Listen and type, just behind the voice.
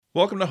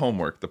Welcome to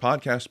Homework, the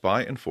podcast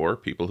by and for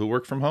people who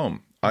work from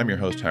home. I'm your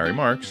host, Harry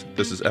Marks.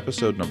 This is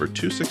episode number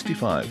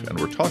 265, and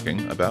we're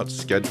talking about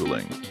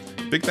scheduling.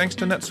 Big thanks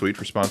to NetSuite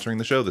for sponsoring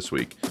the show this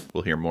week.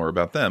 We'll hear more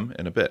about them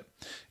in a bit.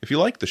 If you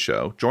like the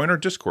show, join our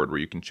Discord where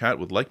you can chat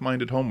with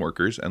like-minded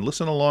homeworkers and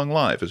listen along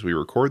live as we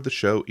record the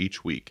show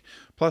each week.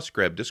 Plus,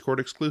 grab Discord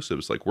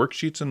exclusives like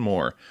worksheets and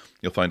more.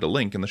 You'll find a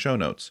link in the show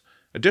notes.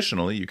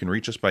 Additionally, you can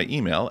reach us by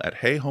email at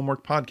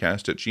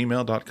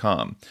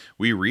heyhomeworkpodcast@gmail.com.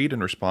 We read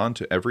and respond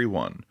to every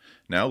one.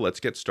 Now let's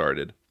get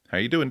started. How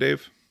you doing,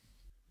 Dave?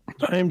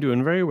 I am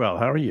doing very well.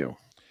 How are you?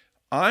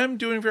 I'm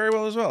doing very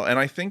well as well. And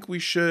I think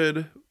we're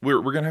going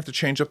to have to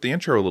change up the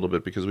intro a little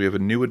bit because we have a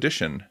new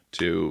addition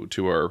to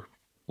our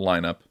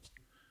lineup.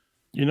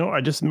 You know,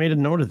 I just made a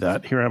note of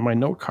that here on my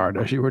note card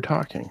as you were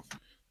talking.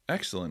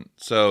 Excellent.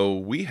 So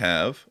we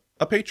have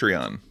a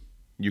Patreon.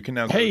 You can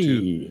now go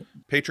to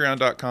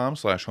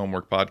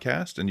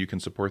patreon.com/homeworkpodcast and you can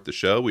support the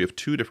show. We have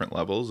two different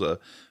levels, a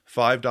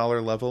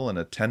 $5 level and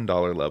a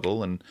 $10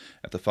 level. And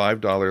at the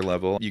 $5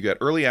 level, you get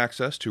early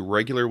access to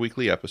regular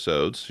weekly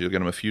episodes. You'll get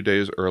them a few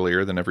days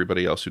earlier than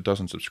everybody else who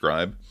doesn't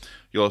subscribe.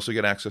 You'll also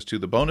get access to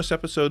the bonus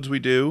episodes we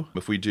do.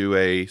 If we do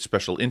a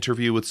special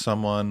interview with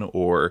someone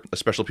or a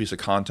special piece of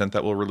content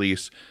that we'll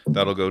release,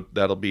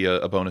 that'll be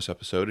a bonus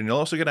episode. And you'll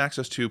also get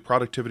access to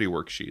productivity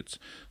worksheets.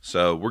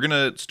 So we're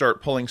going to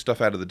start pulling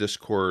stuff out of the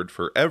Discord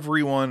for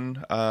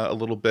everyone a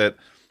little bit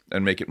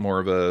and make it more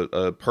of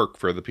a perk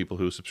for the people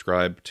who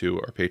subscribe to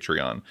our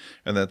Patreon.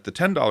 And at the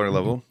 $10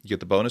 level, you get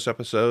the bonus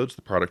episodes,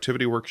 the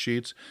productivity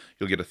worksheets.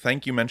 You'll get a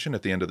thank you mention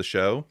at the end of the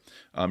show.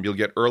 You'll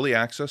get early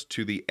access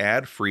to the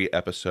ad-free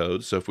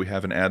episodes. So if we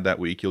have an ad that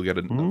week, you'll get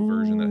a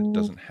version that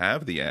doesn't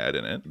have the ad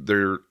in it.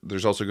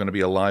 There's also going to be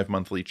a live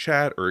monthly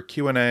chat or a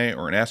Q&A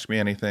or an Ask Me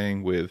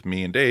Anything with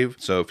me and Dave.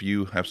 So if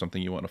you have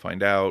something you want to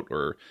find out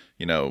or,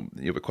 you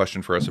have a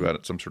question for us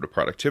about some sort of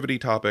productivity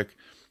topic,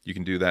 you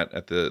can do that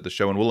at the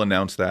show, and we'll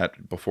announce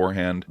that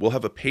beforehand. We'll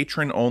have a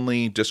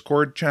patron-only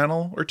Discord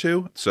channel or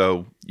two,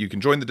 so you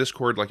can join the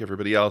Discord like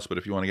everybody else, but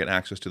if you want to get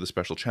access to the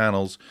special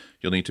channels,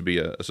 you'll need to be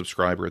a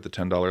subscriber at the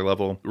 $10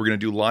 level. We're going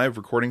to do live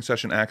recording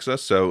session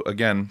access, so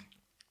again,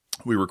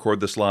 we record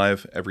this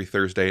live every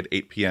Thursday at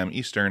 8 p.m.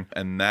 Eastern,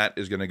 and that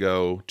is going to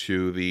go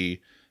to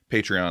the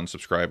Patreon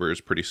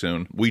subscribers pretty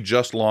soon. We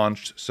just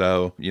launched,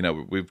 so,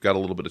 we've got a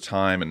little bit of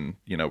time, and,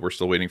 we're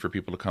still waiting for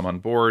people to come on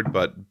board,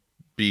 but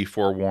be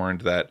forewarned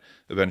that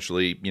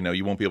eventually,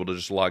 you won't be able to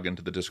just log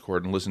into the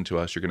Discord and listen to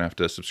us. You're going to have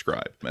to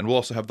subscribe. And we'll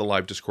also have the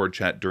live Discord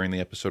chat during the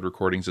episode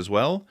recordings as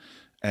well.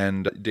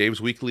 And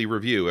Dave's weekly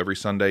review. Every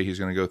Sunday, he's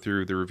going to go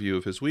through the review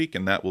of his week,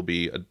 and that will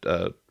be a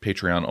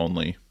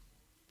Patreon-only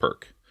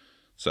perk.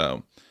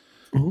 So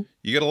you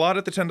get a lot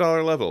at the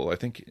 $10 level. I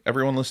think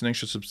everyone listening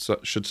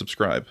should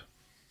subscribe.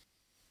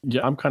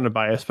 Yeah, I'm kind of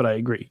biased, but I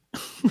agree.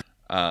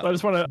 I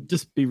just want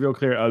to be real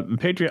clear.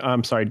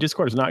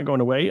 Discord is not going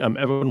away.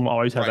 Everyone will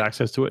always have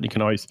access to it, and you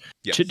can always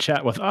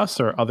chit-chat with us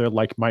or other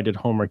like-minded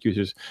homework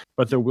users,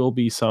 but there will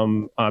be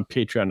some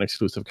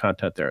Patreon-exclusive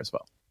content there as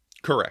well.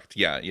 Correct.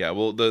 Yeah.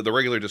 Well, the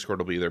regular Discord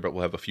will be there, but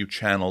we'll have a few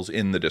channels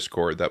in the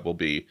Discord that will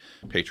be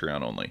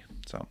Patreon only.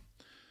 So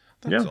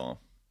that's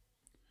all.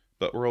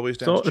 But we're always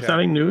down to chat.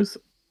 Exciting news.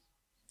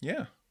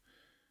 Yeah.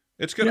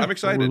 It's good. Yeah, I'm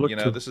excited.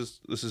 This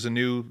is a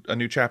new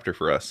chapter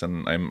for us,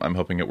 and I'm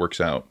hoping it works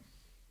out.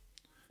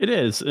 It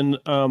is. And,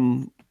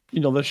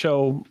 the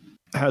show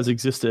has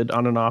existed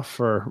on and off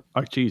for,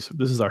 this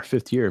is our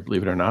 5th year,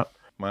 believe it or not.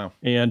 Wow.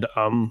 And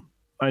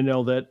I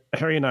know that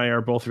Harry and I are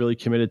both really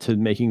committed to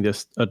making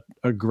this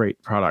a great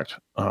product,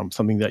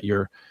 something that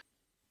you're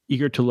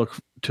eager to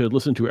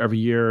listen to every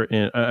year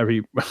and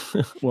almost.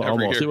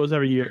 Year. It was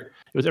every year.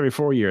 It was every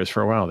 4 years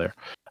for a while there.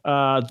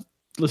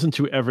 Listen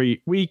to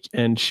every week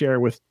and share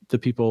with the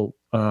people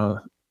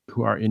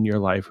who are in your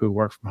life who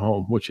work from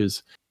home, which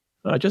is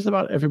just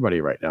about everybody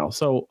right now.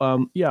 So,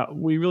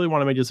 we really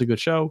want to make this a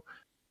good show,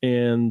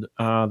 and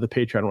the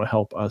Patreon will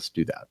help us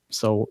do that.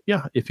 So,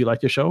 if you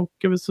like the show,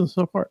 give us some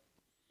support.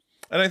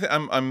 And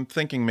I'm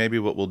thinking maybe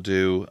what we'll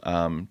do,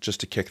 just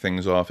to kick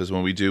things off, is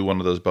when we do one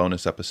of those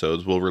bonus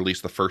episodes, we'll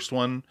release the first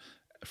one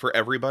for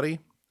everybody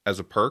as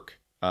a perk,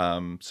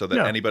 so that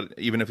anybody,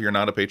 even if you're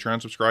not a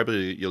Patreon subscriber,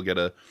 you'll get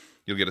a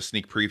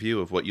sneak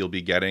preview of what you'll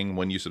be getting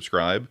when you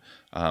subscribe.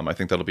 I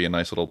think that'll be a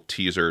nice little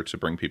teaser to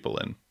bring people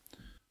in.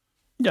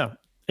 Yeah,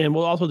 and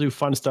we'll also do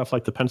fun stuff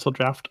like the pencil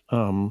draft.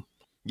 That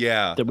we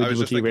did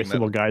with the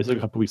Erasable guys a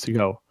couple weeks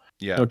ago.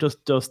 Yeah,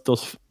 just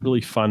those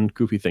really fun,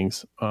 goofy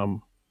things are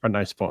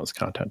nice bonus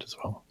content as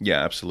well.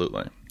 Yeah,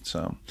 absolutely.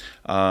 So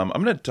I'm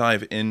going to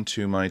dive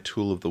into my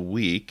tool of the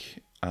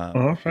week,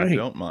 if you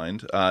don't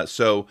mind. I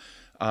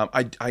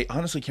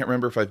honestly can't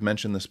remember if I've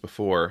mentioned this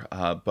before,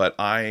 but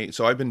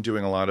I've been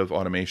doing a lot of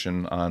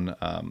automation on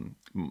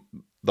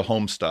the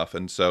home stuff,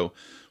 and so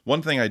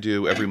one thing I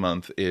do every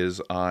month is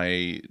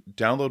I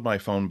download my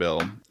phone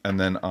bill and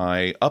then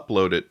I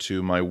upload it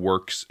to my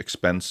Works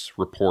expense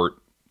report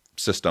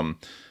system.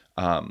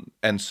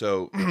 And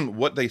so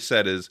what they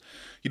said is,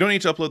 you don't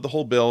need to upload the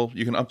whole bill.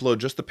 You can upload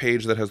just the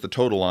page that has the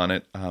total on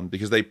it,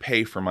 because they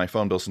pay for my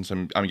phone bill since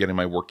I'm getting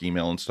my work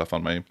email and stuff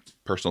on my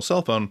personal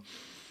cell phone.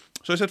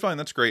 So I said, fine,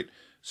 that's great.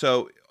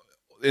 So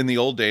in the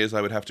old days,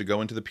 I would have to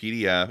go into the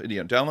PDF,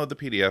 download the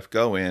PDF,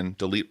 go in,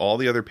 delete all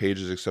the other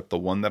pages except the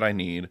one that I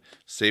need,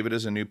 save it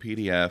as a new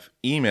PDF,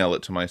 email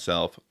it to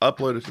myself,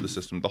 upload it to the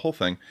system, the whole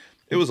thing.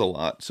 It was a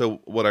lot.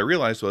 So what I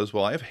realized was,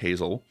 well, I have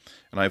Hazel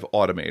and I have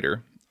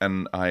Automator.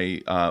 And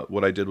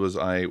what I did was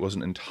I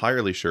wasn't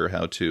entirely sure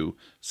how to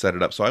set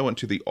it up. So I went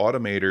to the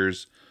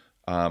Automators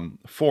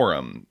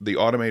forum. The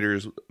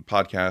Automators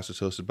podcast is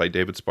hosted by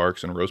David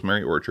Sparks and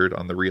Rosemary Orchard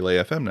on the Relay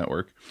FM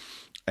network.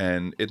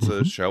 And it's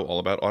a show all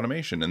about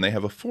automation. And they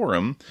have a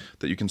forum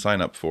that you can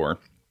sign up for.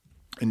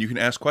 And you can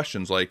ask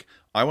questions like,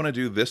 I want to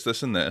do this,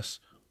 this, and this.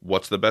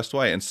 What's the best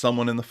way? And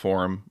someone in the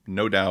forum,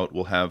 no doubt,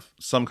 will have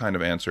some kind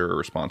of answer or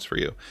response for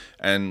you.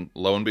 And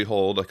lo and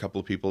behold, a couple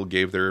of people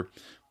gave their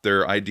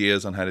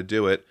ideas on how to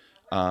do it.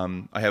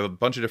 I have a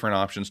bunch of different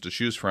options to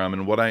choose from,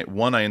 and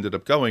I ended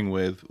up going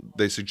with,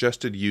 they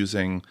suggested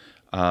using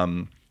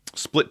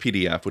Split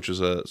PDF, which is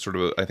a sort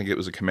of I think it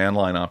was a command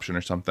line option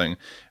or something.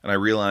 And I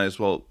realized,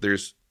 well,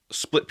 there's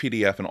Split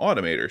PDF and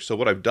Automator. So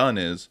what I've done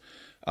is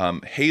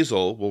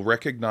Hazel will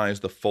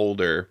recognize the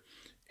folder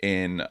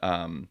in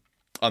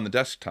on the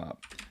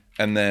desktop,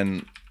 and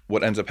then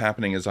what ends up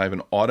happening is I have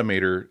an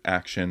Automator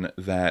action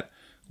that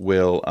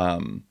will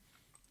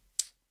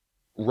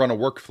run a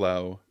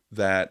workflow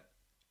that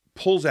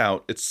pulls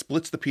out, it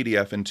splits the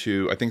PDF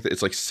into, I think that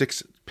it's like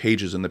 6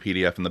 pages in the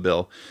PDF in the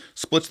bill,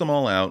 splits them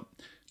all out,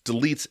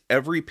 deletes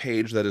every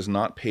page that is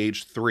not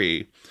page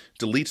 3,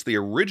 deletes the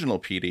original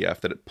PDF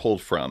that it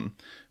pulled from,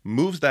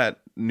 moves that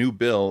new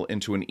bill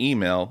into an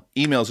email,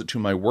 emails it to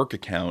my work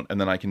account,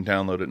 and then I can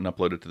download it and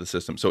upload it to the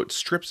system. So it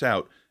strips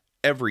out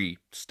every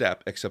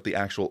step except the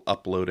actual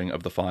uploading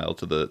of the file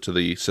to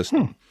the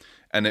system.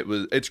 And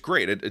it's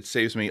great. It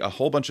saves me a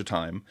whole bunch of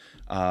time.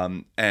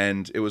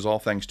 And it was all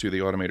thanks to the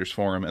Automators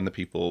forum and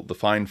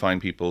the fine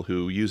people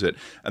who use it.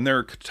 And there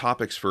are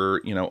topics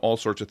for, all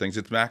sorts of things.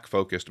 It's Mac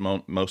focused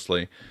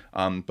mostly.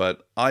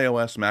 But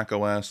iOS, Mac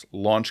OS,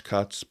 Launch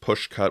Cuts,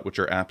 Push Cut, which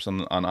are apps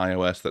on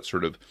iOS that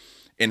sort of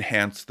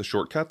enhance the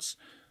shortcuts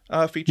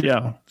feature.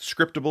 Yeah.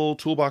 Scriptable,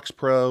 Toolbox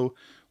Pro,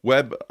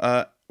 web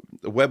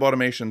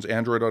automations,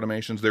 Android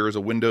automations. There is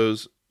a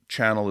Windows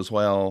channel as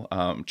well.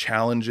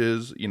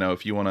 Challenges,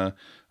 if you want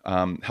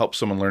to help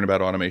someone learn about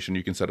automation,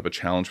 you can set up a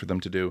challenge for them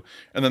to do.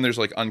 And then there's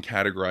like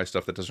uncategorized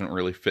stuff that doesn't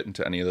really fit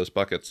into any of those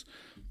buckets.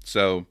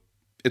 So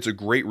it's a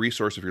great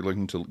resource if you're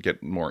looking to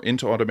get more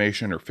into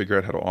automation or figure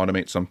out how to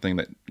automate something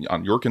that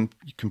on your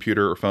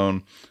computer or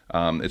phone.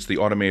 It's the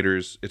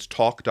Automators. It's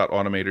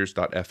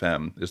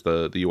talk.automators.fm is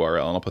the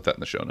URL, and I'll put that in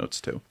the show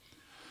notes too.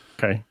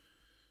 Okay,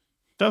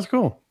 that's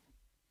cool.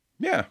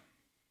 Yeah,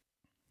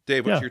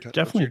 Dave, what's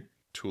your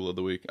tool of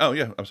the week? Oh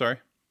yeah, I'm sorry.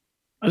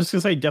 I was just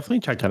gonna say, definitely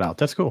check that out.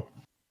 That's cool.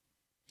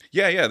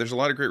 Yeah. There's a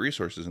lot of great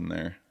resources in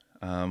there.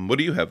 What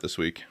do you have this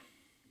week?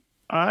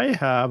 I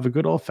have a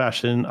good old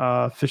fashioned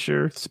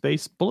Fisher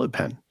Space bullet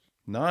pen.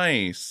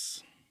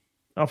 Nice.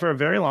 Now, for a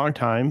very long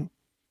time,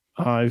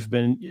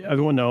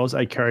 everyone knows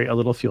I carry a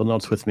little field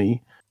notes with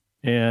me,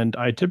 and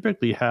I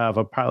typically have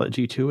a Pilot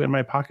G2 in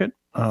my pocket,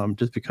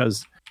 just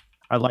because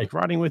I like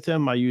writing with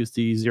them. I use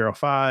the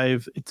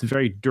 05. It's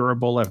very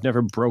durable. I've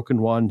never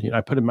broken one.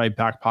 I put it in my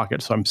back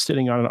pocket, so I'm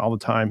sitting on it all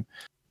the time.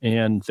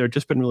 And they've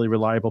just been really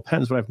reliable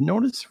pens. But I've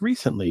noticed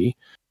recently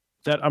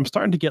that I'm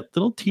starting to get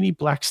little teeny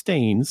black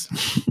stains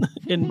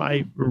in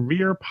my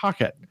rear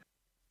pocket.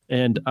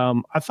 And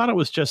I thought it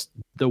was just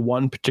the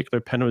one particular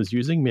pen I was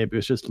using. Maybe it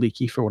was just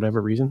leaky for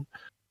whatever reason.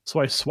 So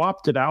I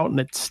swapped it out, and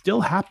it's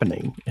still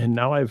happening. And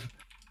now I've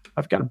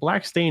got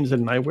black stains,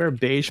 and I wear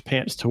beige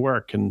pants to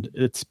work, and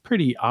it's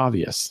pretty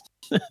obvious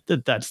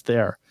that that's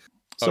there.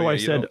 So I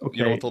said, okay.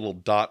 You don't want the little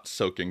dot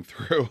soaking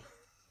through.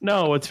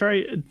 No,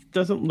 it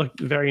doesn't look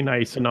very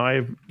nice. And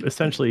I've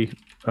essentially,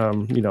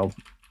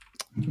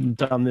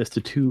 done this to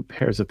 2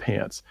 pairs of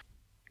pants.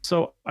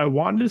 So I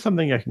wanted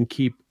something I can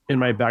keep in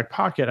my back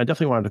pocket. I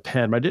definitely wanted a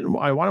pen, but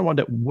I wanted one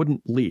that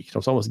wouldn't leak. It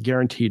was almost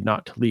guaranteed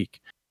not to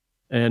leak.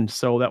 And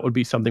so that would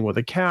be something with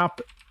a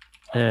cap.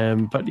 But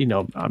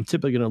I'm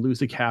typically going to lose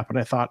the cap. And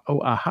I thought,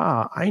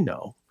 I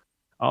know.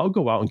 I'll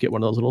go out and get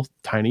one of those little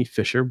tiny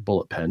Fisher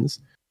bullet pens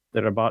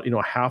that are about,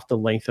 half the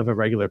length of a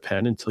regular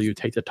pen until you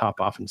take the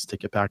top off and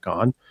stick it back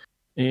on.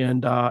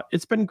 And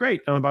it's been great.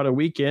 I'm about a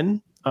week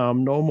in,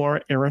 no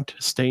more errant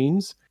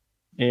stains,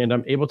 and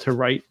I'm able to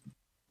write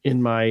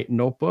in my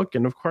notebook.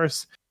 And of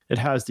course, it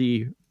has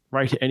the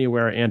write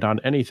anywhere and on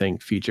anything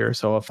feature.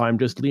 So if I'm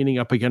just leaning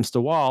up against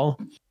a wall,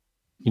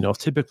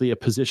 typically a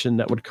position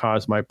that would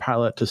cause my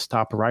Pilot to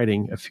stop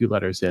writing a few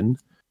letters in,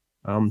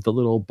 the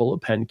little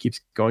bullet pen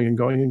keeps going and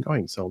going and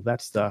going. So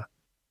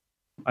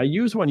I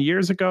used one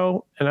years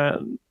ago,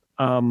 and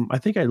I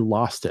think I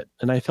lost it.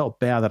 And I felt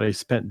bad that I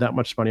spent that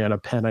much money on a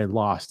pen I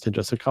lost in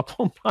just a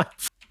couple of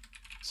months.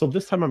 So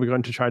this time I'm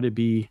going to try to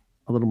be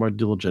a little more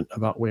diligent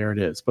about where it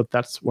is. But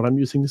that's what I'm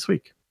using this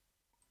week.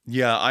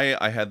 Yeah,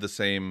 I had the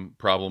same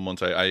problem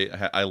once.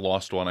 I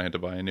lost one. I had to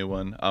buy a new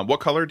one. What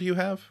color do you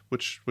have?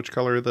 Which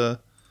color are the?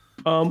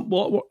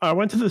 Well, I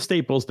went to the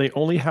Staples. They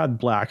only had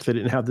black. They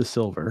didn't have the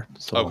silver,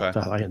 so Okay.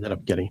 that I ended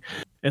up getting.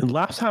 And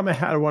last time I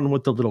had one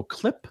with the little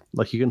clip,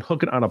 like you can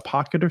hook it on a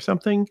pocket or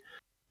something,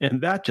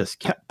 and that just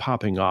kept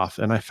popping off,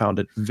 and I found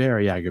it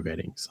very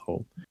aggravating.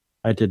 So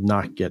I did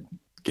not get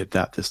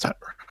that this time.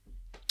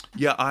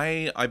 Yeah,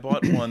 I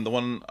bought one. The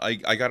one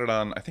I got it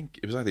on. I think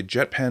it was either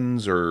Jet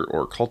Pens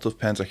or Cult of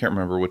Pens. I can't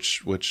remember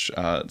which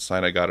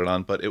site I got it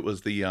on, but it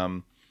was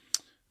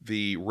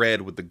the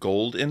red with the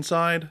gold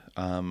inside,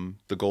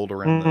 the gold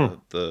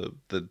around the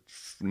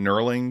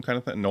knurling kind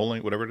of thing,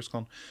 knurling, whatever it's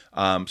called.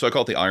 So I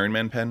call it the Iron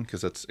Man pen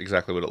because that's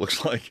exactly what it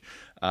looks like.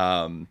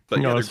 But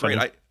yeah, they're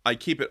great. I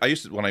keep it. I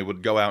used to, when I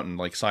would go out and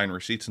like sign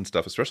receipts and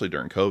stuff, especially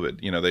during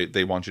COVID. You know,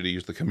 they want you to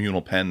use the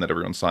communal pen that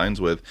everyone signs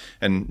with,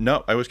 and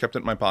no, I always kept it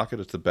in my pocket.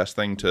 It's the best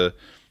thing to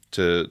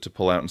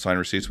pull out and sign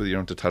receipts with. You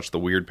don't have to touch the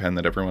weird pen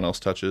that everyone else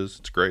touches.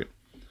 It's great.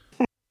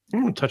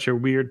 Touch your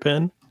weird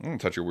pen.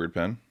 Touch your weird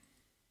pen.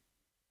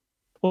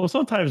 Well,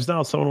 sometimes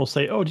now someone will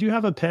say, "Oh, do you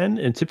have a pen?"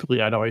 And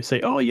typically, I'd always say,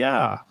 "Oh,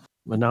 yeah."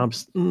 But now I'm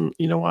just,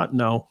 you know what?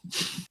 No,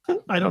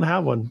 I don't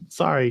have one.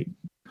 Sorry.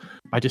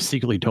 I just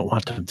secretly don't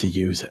want them to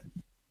use it.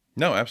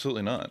 No,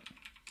 absolutely not.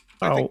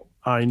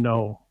 I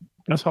know.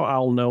 That's how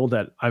I'll know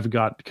that I've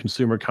got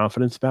consumer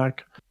confidence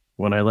back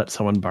when I let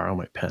someone borrow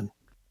my pen.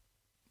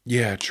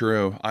 Yeah,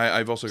 true.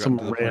 I've also gotten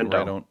to the point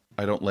where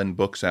I don't lend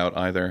books out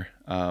either.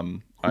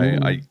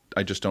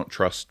 I just don't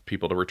trust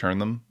people to return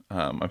them.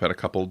 I've had a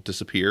couple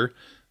disappear.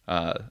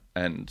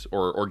 And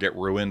get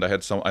ruined.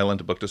 I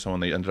lent a book to someone.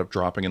 They ended up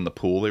dropping in the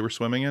pool they were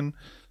swimming in.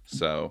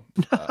 So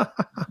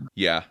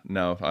yeah,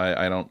 no,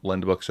 I don't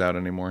lend books out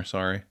anymore.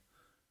 Sorry.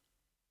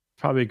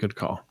 Probably a good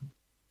call.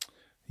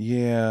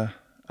 Yeah.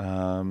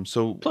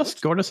 So plus,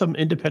 go to some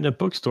independent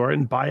bookstore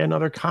and buy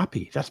another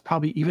copy. That's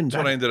probably even better.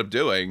 That's what I ended up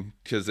doing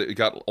because it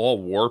got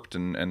all warped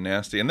and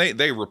nasty. And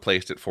they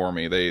replaced it for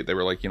me. They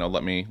were like,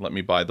 let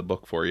me buy the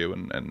book for you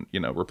and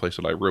replace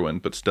what I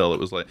ruined. But still, it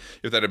was like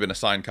if that had been a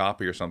signed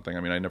copy or something. I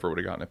mean, I never would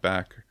have gotten it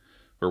back,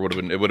 or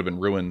it would have been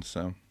ruined.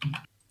 So,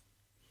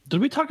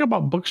 did we talk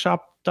about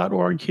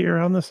bookshop.org here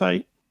on the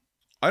site?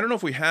 I don't know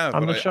if we have,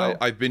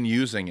 but I've been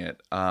using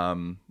it.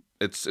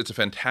 It's a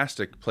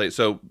fantastic place.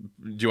 So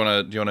do you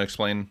want to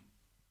explain?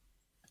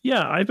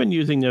 Yeah, I've been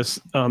using this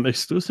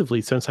exclusively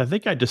since I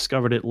think I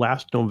discovered it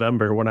last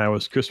November when I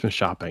was Christmas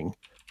shopping.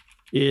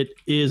 It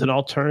is an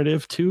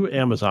alternative to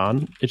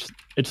Amazon.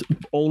 It's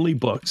only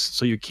books,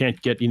 so you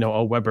can't get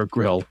a Weber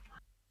grill.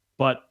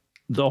 But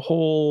the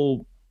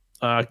whole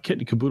kit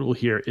and caboodle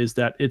here is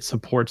that it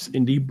supports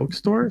indie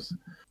bookstores.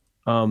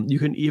 You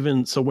can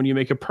even, so when you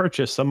make a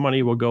purchase, some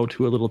money will go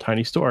to a little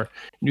tiny store.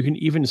 You can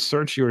even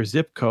search your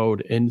zip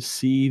code and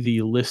see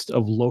the list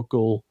of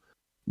local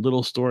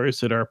little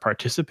stores that are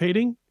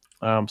participating.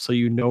 So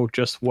you know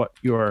just what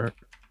you're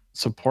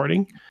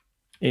supporting.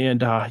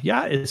 And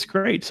yeah, it's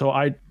great. So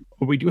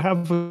we do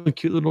have a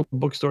cute little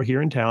bookstore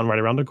here in town right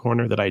around the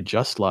corner that I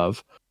just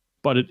love,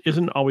 but it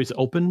isn't always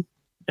open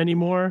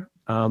anymore.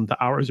 The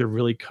hours are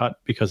really cut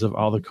because of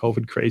all the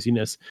COVID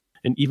craziness.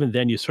 And even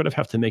then, you sort of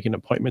have to make an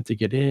appointment to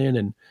get in.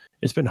 And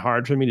it's been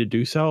hard for me to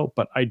do so,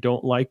 but I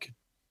don't like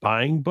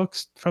buying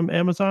books from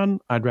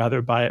Amazon. I'd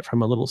rather buy it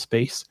from a little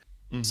space.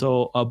 Mm-hmm.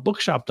 So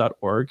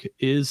bookshop.org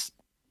is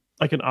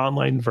like an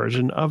online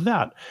version of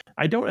that.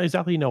 I don't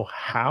exactly know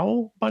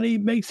how money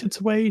makes its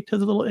way to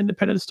the little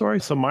independent store.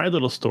 So my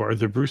little store,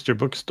 the Brewster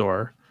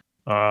Bookstore,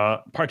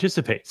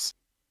 participates.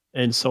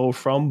 And so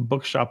from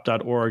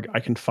bookshop.org, I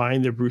can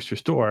find the Brewster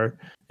store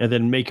and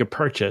then make a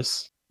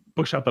purchase.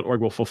 Bookshop.org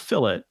will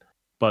fulfill it,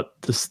 but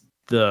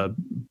the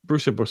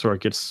Brewster Bookstore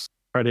gets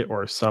credit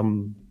or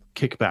some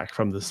kickback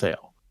from the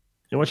sale,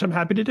 in which I'm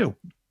happy to do.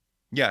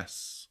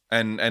 Yes.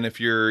 And if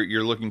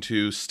you're looking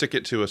to stick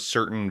it to a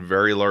certain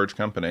very large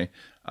company,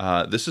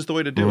 this is the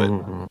way to do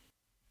it.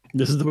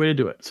 This is the way to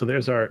do it. So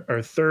there's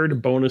our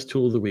third bonus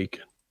tool of the week.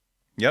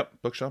 Yep,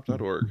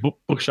 bookshop.org.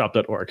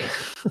 Bookshop.org.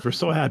 We're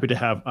so happy to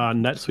have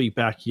NetSuite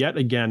back yet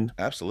again.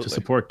 Absolutely. To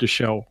support the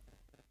show.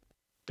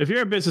 If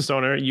you're a business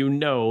owner, you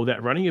know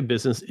that running a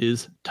business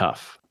is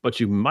tough, but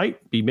you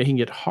might be making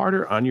it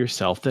harder on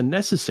yourself than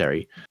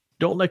necessary.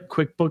 Don't let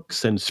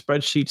QuickBooks and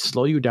spreadsheets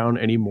slow you down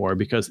anymore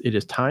because it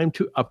is time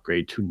to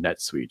upgrade to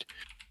NetSuite.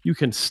 You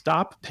can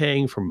stop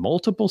paying for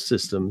multiple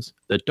systems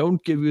that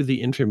don't give you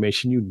the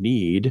information you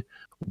need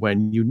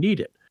when you need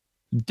it.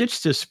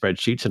 Ditch the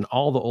spreadsheets and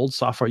all the old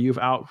software you've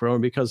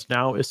outgrown because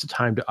now is the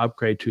time to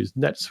upgrade to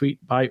NetSuite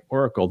by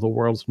Oracle, the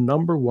world's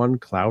 #1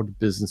 cloud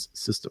business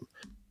system.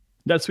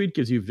 NetSuite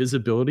gives you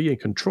visibility and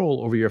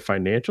control over your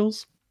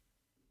financials,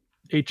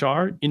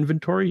 HR,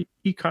 inventory,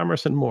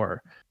 e-commerce, and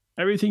more.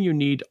 Everything you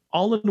need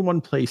all in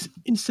one place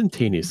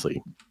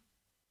instantaneously.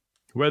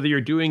 Whether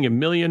you're doing $1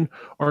 million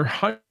or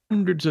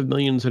hundreds of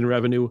millions in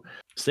revenue,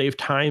 save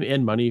time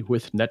and money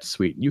with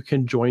NetSuite. You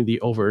can join the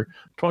over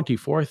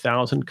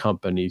 24,000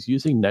 companies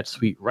using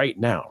NetSuite right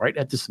now, right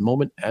at this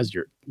moment as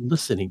you're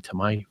listening to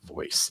my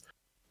voice.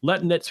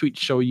 Let NetSuite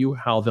show you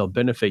how they'll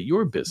benefit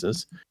your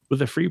business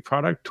with a free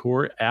product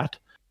tour at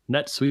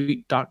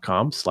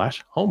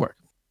netsuite.com/homework.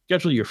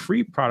 Schedule your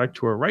free product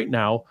tour right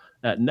now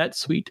at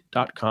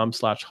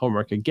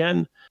netsuite.com/homework.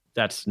 Again,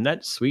 that's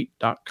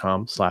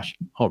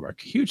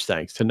netsuite.com/homework. Huge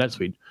thanks to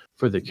NetSuite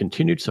for the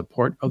continued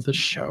support of the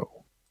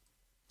show.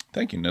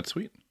 Thank you,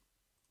 NetSuite.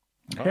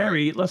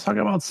 Harry, let's talk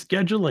about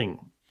scheduling.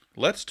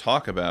 Let's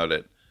talk about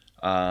it.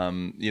 I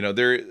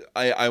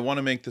want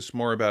to make this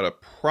more about a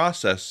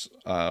process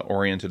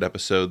oriented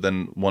episode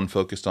than one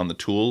focused on the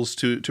tools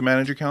to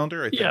manage your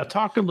calendar. I think.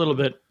 Talk a little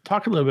bit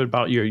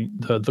about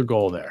the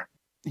goal there.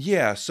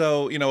 Yeah,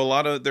 so a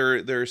lot of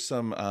there's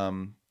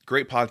some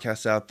great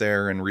podcasts out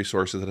there and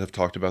resources that have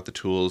talked about the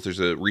tools.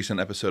 There's a recent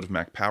episode of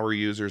Mac Power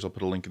Users. I'll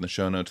put a link in the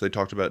show notes. They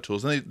talked about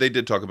tools, and they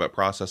did talk about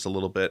process a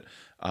little bit,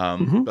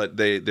 but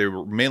they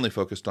were mainly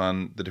focused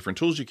on the different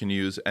tools you can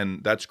use,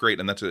 and that's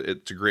great. And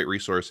it's a great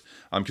resource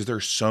because there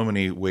are so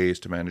many ways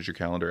to manage your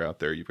calendar out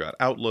there. You've got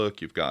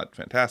Outlook, you've got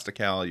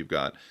Fantastical, you've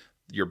got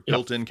your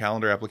built-in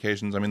calendar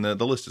applications. I mean, the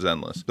list is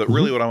endless. But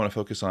really what I want to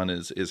focus on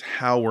is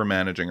how we're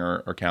managing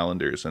our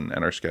calendars and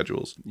our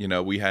schedules.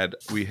 We had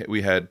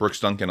Brooks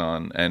Duncan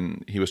on,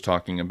 and he was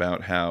talking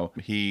about how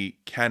he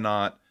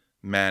cannot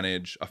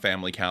manage a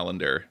family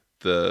calendar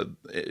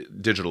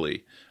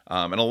digitally.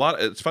 And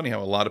it's funny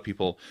how a lot of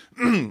people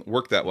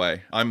work that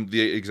way. I'm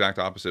the exact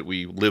opposite.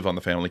 We live on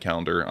the family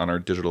calendar on our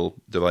digital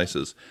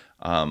devices.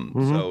 So,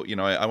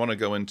 I want to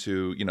go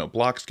into,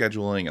 block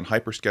scheduling and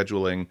hyper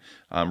scheduling,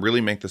 really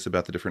make this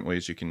about the different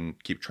ways you can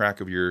keep track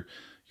of your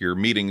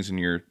meetings and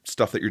your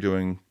stuff that you're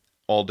doing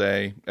all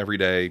day, every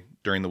day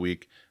during the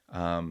week,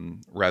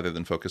 rather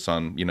than focus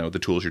on, the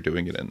tools you're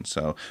doing it in.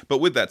 So, but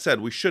with that said,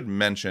 we should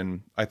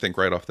mention, I think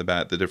right off the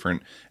bat, the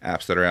different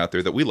apps that are out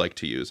there that we like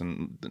to use.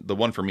 And the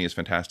one for me is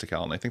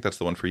Fantastical. And I think that's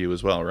the one for you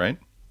as well, right?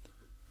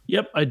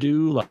 Yep, I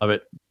do love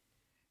it.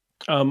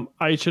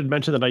 I should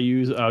mention that I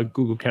use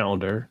Google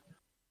Calendar.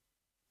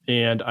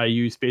 And I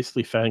use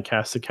basically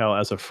Fantastical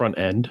as a front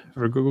end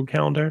for Google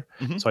Calendar.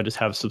 Mm-hmm. So I just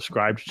have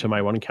subscribed to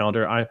my one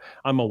calendar.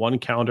 I'm a one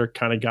calendar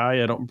kind of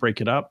guy. I don't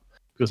break it up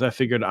because I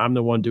figured I'm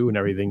the one doing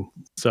everything.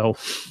 So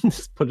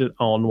just put it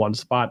all in one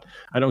spot.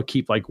 I don't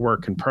keep like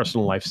work and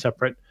personal life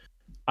separate.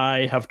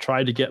 I have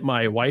tried to get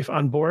my wife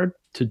on board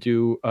to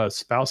do a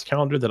spouse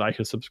calendar that I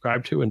can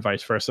subscribe to and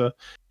vice versa.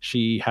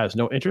 She has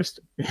no interest.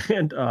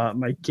 And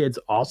my kids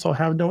also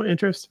have no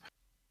interest.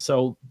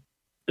 So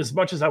as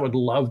much as I would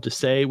love to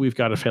say we've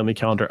got a family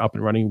calendar up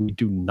and running, we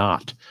do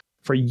not.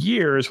 For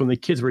years, when the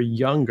kids were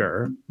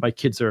younger, my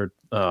kids are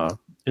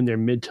in their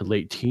mid to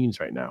late teens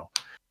right now.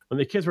 When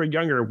the kids were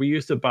younger, we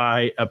used to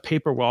buy a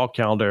paper wall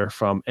calendar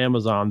from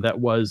Amazon that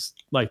was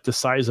like the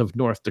size of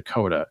North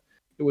Dakota.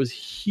 It was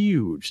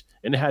huge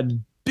and it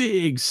had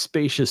big,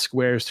 spacious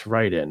squares to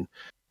write in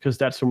because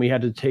that's when we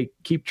had to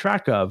keep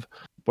track of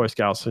Boy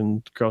Scouts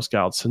and Girl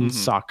Scouts and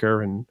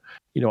soccer and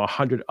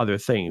 100 other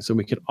things, and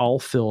we could all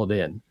fill it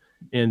in.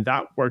 And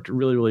that worked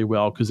really, really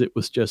well because it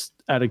was just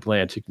at a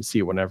glance, you can see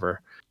it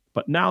whenever.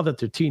 But now that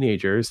they're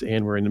teenagers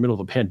and we're in the middle of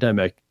a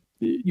pandemic,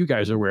 you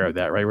guys are aware of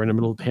that, right? We're in the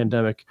middle of a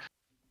pandemic.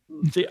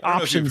 The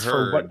options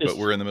but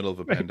we're in the middle of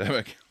a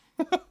pandemic.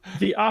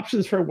 The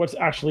options for what's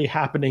actually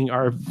happening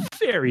are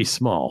very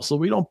small. So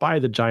we don't buy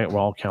the giant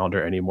wall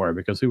calendar anymore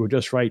because we would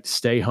just write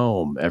stay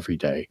home every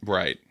day.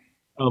 Right.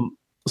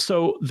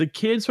 So the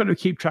kids sort of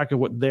keep track of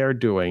what they're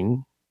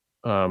doing.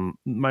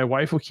 My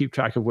wife will keep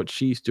track of what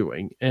she's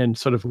doing and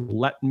sort of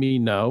let me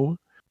know.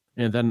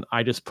 And then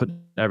I just put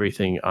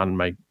everything on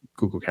my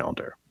Google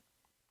Calendar.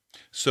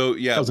 So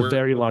yeah, that was a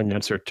very long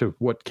answer to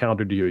what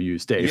calendar do you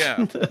use, Dave?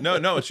 Yeah,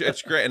 no,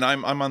 it's great. And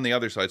I'm on the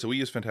other side. So I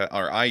use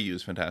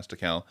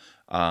Fantastical.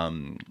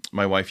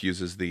 My wife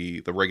uses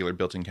the regular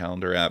built-in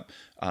calendar app,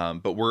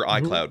 but we're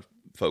iCloud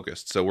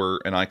focused. So we're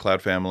an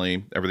iCloud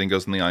family. Everything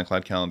goes in the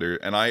iCloud calendar.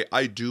 And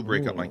I do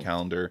break up my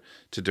calendar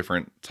to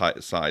different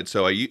sides.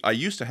 So I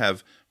used to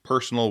have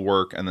personal,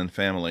 work, and then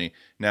family.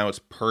 Now it's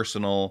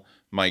personal,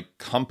 my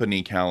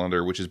company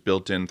calendar, which is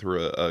built in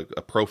through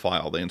a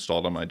profile they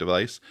installed on my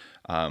device.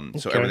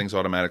 So everything's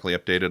automatically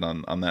updated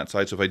on that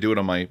side. So if I do it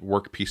on my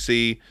work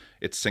PC,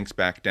 it syncs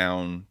back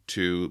down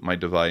to my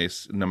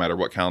device, no matter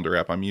what calendar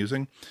app I'm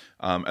using.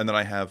 And then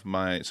I have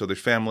so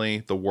there's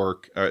family,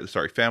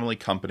 family,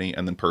 company,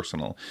 and then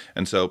personal.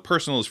 And so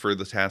personal is for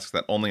the tasks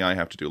that only I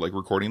have to do, like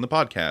recording the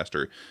podcast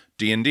or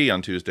D&D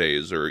on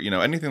Tuesdays or,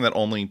 anything that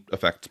only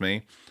affects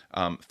me.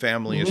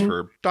 Family is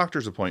for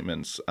doctor's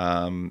appointments,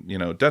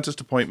 dentist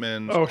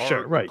appointments,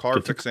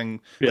 car fixing,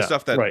 the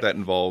stuff that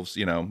involves,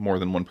 more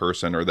than one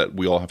person or that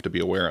we all have to be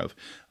aware of.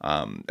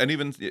 And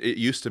even it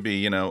used to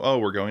be,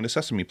 we're going to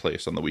Sesame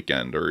Place on the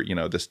weekend or,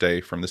 this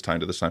day from this time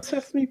to this time.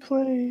 Sesame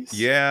Place.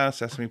 Yeah,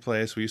 Sesame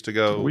Place. We used to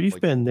go. We've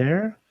been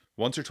there.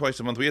 Once or twice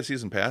a month. We had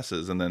season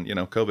passes and then,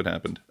 COVID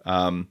happened.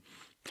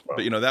 But,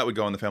 that would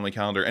go on the family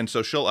calendar. And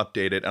so she'll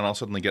update it and I'll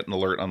suddenly get an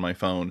alert on my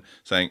phone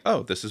saying,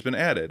 oh, this has been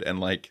added.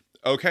 And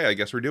okay, I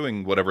guess we're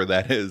doing whatever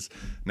that is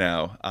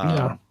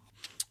now.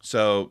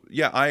 So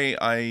yeah,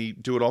 I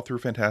do it all through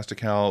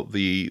Fantastical.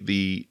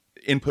 The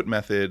input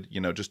method,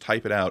 just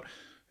type it out.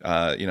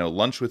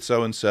 lunch with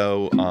so and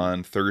so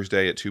on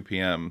Thursday at 2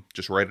 p.m.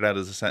 Just write it out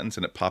as a sentence,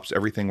 and it pops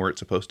everything where it's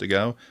supposed to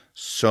go.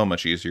 So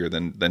much easier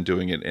than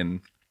doing it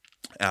in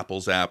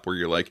Apple's app, where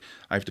you're like,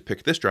 I have to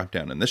pick this drop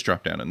down and this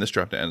drop down and this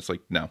drop down. It's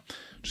like, no,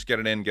 just get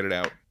it in, get it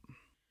out.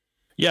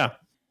 Yeah.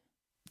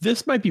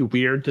 This might be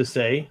weird to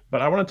say,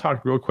 but I want to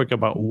talk real quick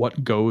about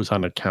what goes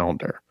on a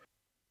calendar,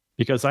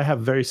 because I have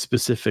very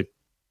specific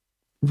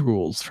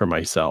rules for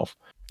myself.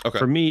 Okay.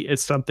 For me,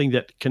 it's something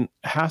that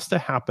has to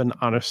happen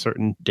on a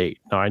certain date.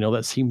 Now, I know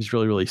that seems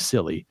really, really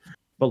silly,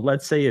 but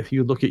let's say if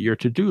you look at your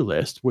to-do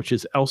list, which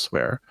is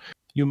elsewhere,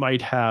 you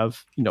might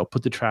have,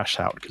 put the trash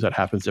out, because that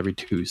happens every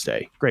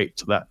Tuesday. Great.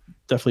 So that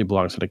definitely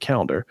belongs on a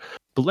calendar.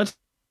 But let's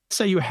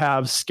say you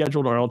have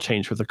scheduled oil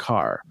change for the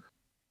car.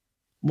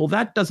 Well,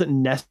 that doesn't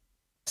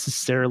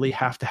necessarily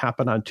have to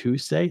happen on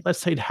Tuesday. Let's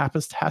say it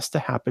has to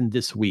happen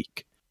this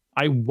week.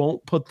 I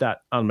won't put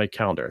that on my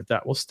calendar.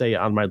 That will stay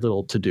on my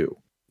little to-do,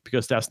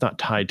 because that's not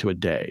tied to a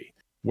day.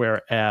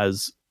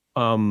 Whereas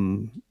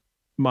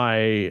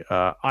my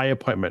eye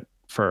appointment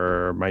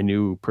for my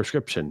new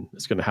prescription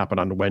is going to happen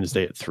on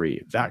Wednesday at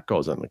 3. That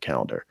goes on the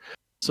calendar.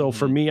 So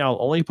for me, I'll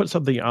only put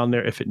something on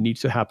there if it needs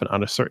to happen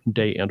on a certain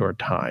day and or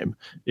time.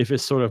 If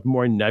it's sort of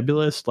more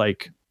nebulous,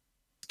 like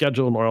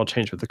schedule an oil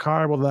change with the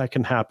car, well, that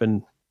can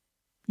happen,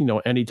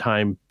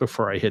 anytime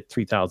before I hit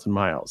 3,000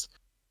 miles.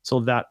 So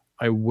that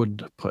I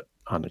would put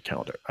on the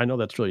calendar. I know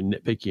that's really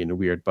nitpicky and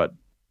weird, but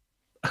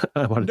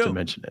I wanted to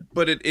mention it.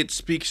 But it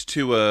speaks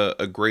to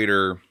a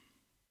greater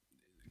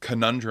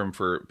conundrum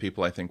for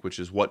people, I think, which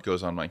is what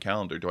goes on my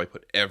calendar. Do I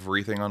put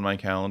everything on my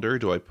calendar?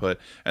 Do I put,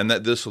 and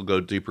that this will go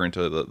deeper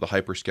into the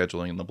hyper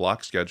scheduling and the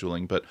block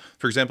scheduling. But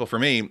for example, for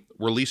me,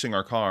 we're leasing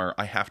our car.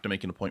 I have to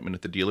make an appointment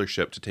at the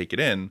dealership to take it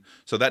in.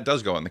 So that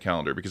does go on the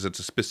calendar, because it's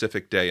a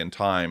specific day and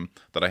time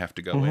that I have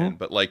to go in.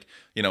 But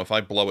if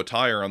I blow a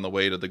tire on the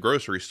way to the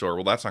grocery store,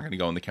 well, that's not going to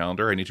go on the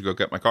calendar. I need to go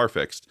get my car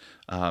fixed.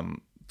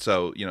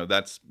 So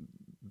that's,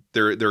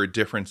 there are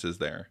differences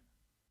there.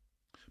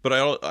 But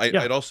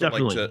I'd also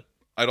definitely.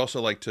 I'd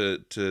also like to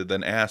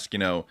then ask,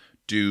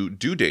 do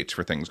due dates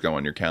for things go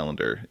on your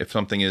calendar? If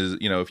something is,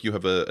 if you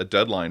have a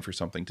deadline for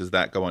something, does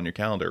that go on your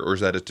calendar, or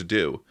is that a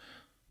to-do?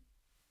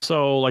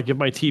 So like if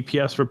my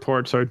TPS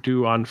reports are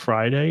due on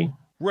Friday?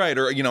 Right.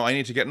 Or, I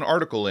need to get an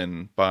article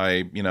in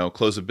by,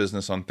 close of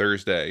business on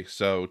Thursday.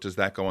 So does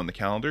that go on the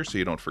calendar so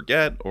you don't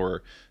forget?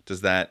 Or does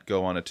that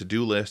go on a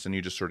to-do list and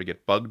you just sort of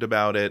get bugged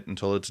about it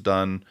until it's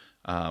done?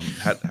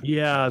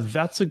 Yeah,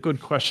 that's a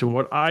good question.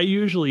 What I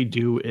usually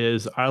do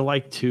is I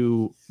like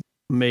to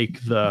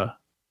make the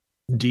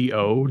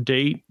DO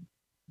date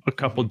a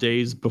couple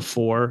days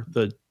before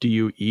the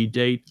DUE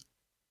date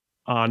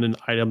on an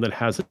item that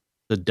has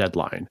the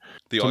deadline.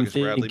 The August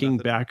Bradley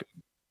method? Back.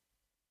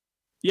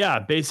 Yeah,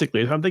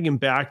 basically, if I'm thinking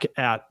back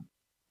at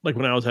like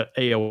when I was at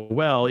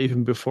AOL,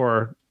 even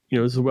before,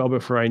 this is well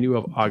before I knew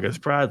of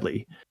August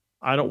Bradley,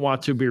 I don't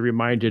want to be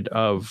reminded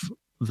of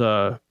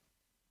the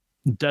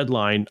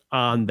deadline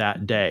on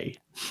that day.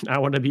 I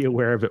want to be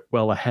aware of it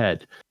well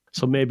ahead.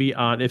 So maybe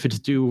if it's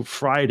due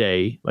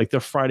Friday, like the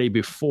Friday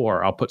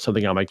before, I'll put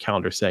something on my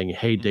calendar saying,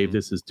 hey, Dave,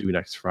 this is due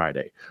next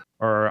Friday.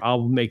 Or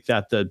I'll make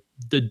that the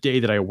day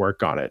that I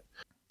work on it.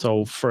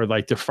 So for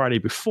like the Friday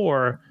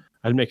before,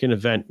 I'd make an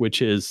event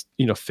which is,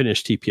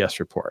 finish TPS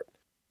report,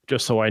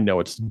 just so I know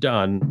it's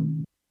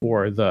done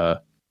for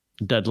the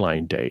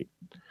deadline date.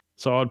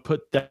 So I would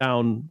put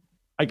down,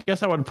 I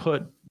guess I would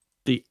put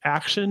the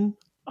action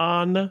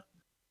on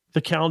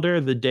the calendar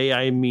the day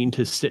I mean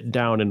to sit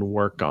down and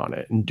work on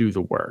it and do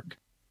the work.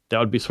 That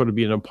would be sort of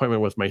be an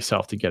appointment with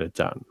myself to get it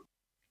done.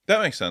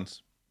 That makes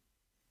sense.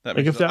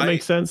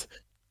 Makes sense.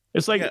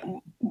 It's like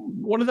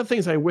one of the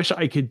things I wish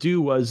I could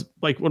do was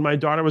like when my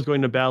daughter was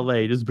going to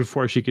ballet, just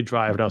before she could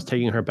drive, and I was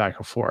taking her back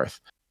and forth,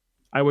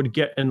 I would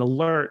get an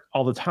alert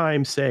all the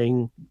time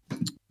saying,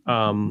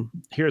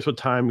 here's what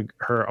time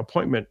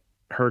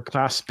her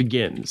class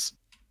begins.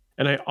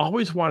 And I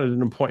always wanted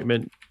an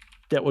appointment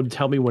that would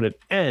tell me when it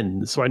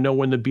ends, so I know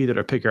when to be there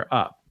to pick her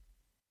up.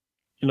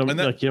 You know what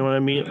I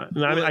mean?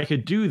 And I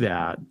could do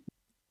that.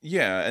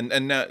 Yeah,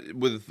 and now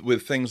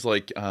with things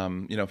like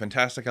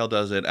Fantastical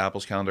does it,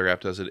 Apple's calendar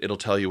app does it. It'll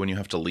tell you when you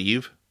have to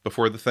leave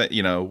before the thing,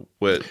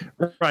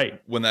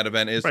 when that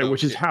event is, right,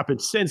 which has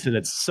happened since, and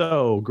it's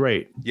so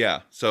great.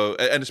 Yeah, so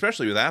and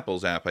especially with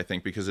Apple's app, I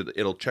think, because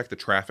it'll check the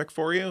traffic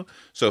for you.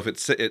 So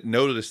if it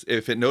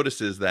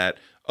notices that,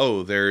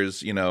 oh,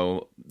 there's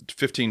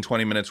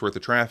 15-20 minutes worth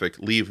of traffic,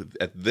 leave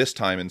at this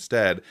time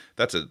instead,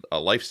 that's a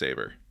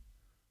lifesaver.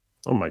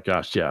 Oh my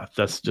gosh, yeah,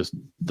 that's just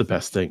the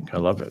best thing. I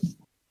love it.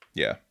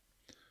 Yeah.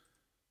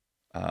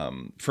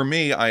 For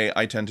me,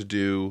 I tend to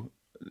do,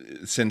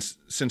 since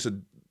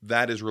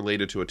that is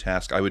related to a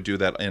task, I would do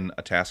that in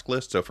a task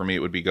list. So for me, it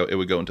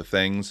would go into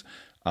things.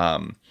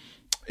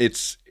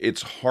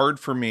 It's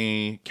hard for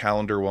me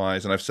calendar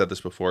wise, and I've said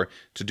this before,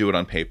 to do it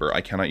on paper.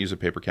 I cannot use a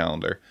paper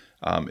calendar.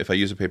 If I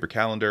use a paper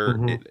calendar,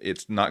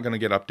 it's not going to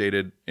get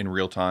updated in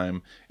real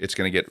time. It's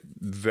going to get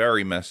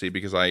very messy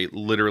because I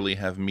literally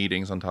have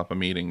meetings on top of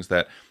meetings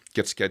that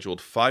gets scheduled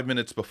 5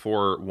 minutes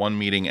before one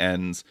meeting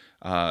ends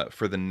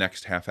for the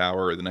next half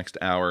hour or the next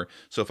hour.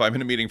 So if I'm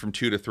in a meeting from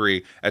 2 to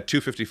 3, at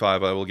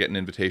 2:55 I will get an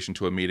invitation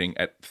to a meeting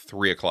at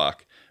 3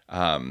 o'clock.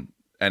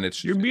 And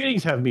it's your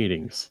meetings have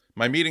meetings.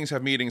 My meetings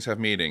have meetings have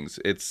meetings.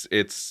 It's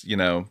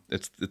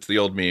the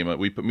old meme.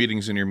 We put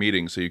meetings in your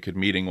meetings so you could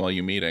meeting while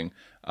you meeting.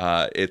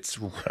 It's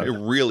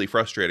really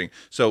frustrating.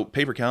 So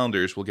paper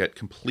calendars will get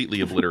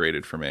completely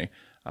obliterated for me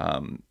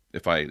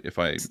if I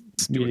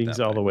meetings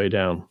all the way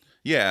down.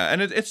 Yeah,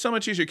 and it's so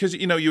much easier because,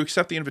 you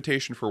accept the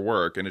invitation for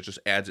work and it just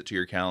adds it to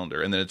your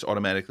calendar, and then it's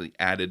automatically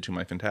added to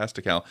my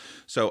Fantastical.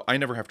 So I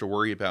never have to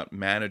worry about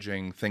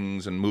managing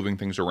things and moving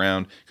things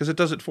around because it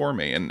does it for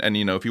me. And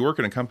if you work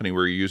in a company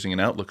where you're using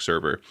an Outlook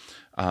server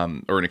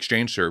or an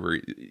Exchange server,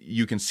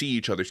 you can see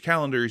each other's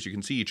calendars, you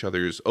can see each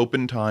other's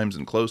open times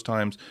and close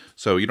times.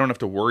 So you don't have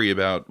to worry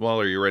about, well,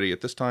 are you ready at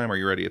this time? Are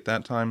you ready at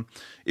that time?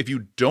 If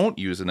you don't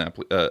use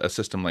a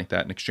system like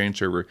that, an Exchange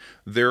server,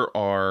 there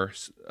are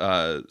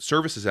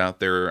services out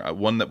there.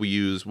 One that we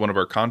use, one of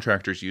our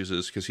contractors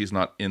uses because he's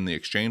not in the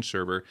Exchange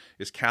server,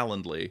 is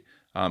Calendly.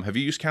 Have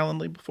you used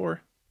Calendly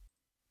before?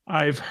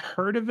 I've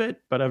heard of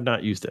it, but I've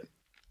not used it.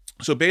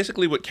 So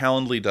basically what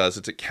Calendly does,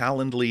 it's at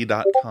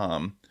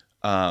calendly.com.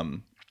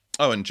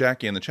 And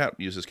Jackie in the chat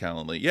uses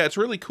Calendly. Yeah, it's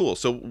really cool.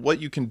 So what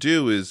you can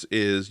do is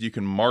you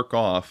can mark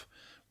off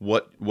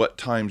what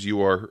times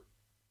you are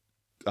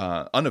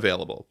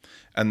unavailable,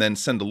 and then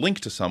send a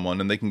link to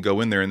someone, and they can go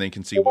in there and they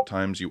can see what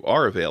times you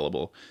are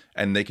available,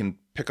 and they can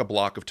pick a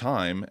block of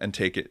time and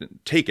take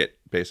it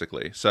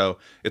basically. So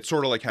it's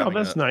sort of like having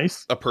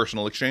nice. A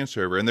personal Exchange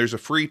server. And there's a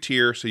free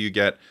tier, so you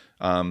get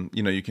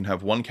you can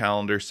have one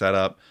calendar set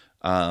up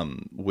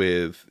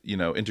with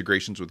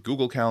integrations with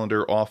Google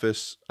Calendar,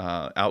 Office,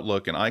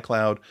 Outlook, and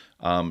iCloud,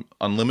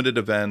 unlimited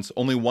events,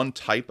 only one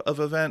type of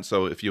event.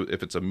 So if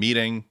it's a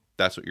meeting,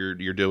 that's what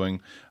you're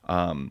doing.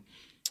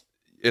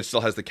 It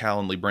still has the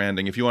Calendly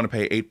branding. If you want to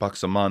pay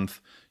 $8 a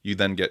month, you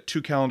then get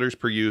 2 calendars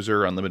per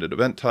user, unlimited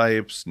event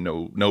types,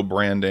 no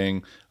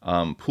branding,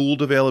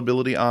 pooled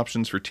availability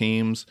options for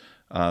teams.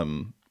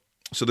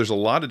 So there's a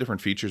lot of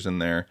different features in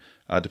there,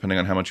 depending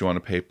on how much you want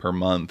to pay per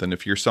month. And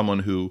if you're someone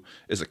who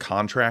is a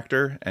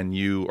contractor and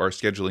you are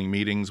scheduling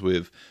meetings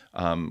with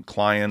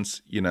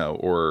clients,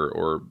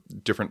 or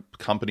different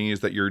companies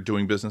that you're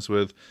doing business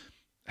with,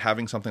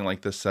 having something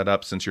like this set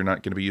up, since you're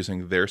not going to be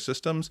using their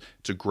systems,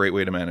 it's a great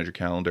way to manage your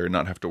calendar and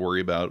not have to worry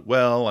about,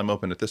 well, I'm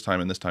open at this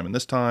time and this time and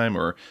this time,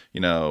 or,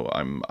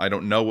 I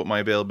don't know what my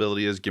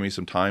availability is. Give me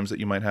some times that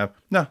you might have.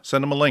 No,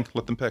 send them a link.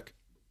 Let them pick.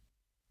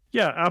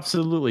 Yeah,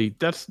 absolutely.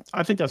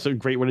 I think that's a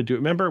great way to do it.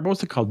 Remember, what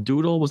was it called?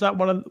 Doodle? Was that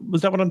what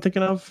I'm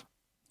thinking of?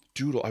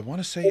 Doodle. I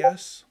want to say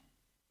yes.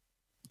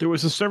 There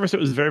was a service that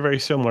was very, very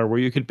similar where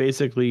you could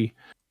basically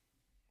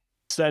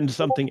send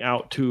something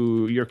out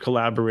to your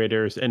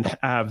collaborators and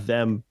have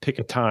them pick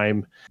a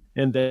time,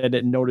 and then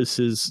it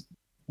notices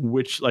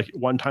which, like,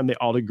 one time they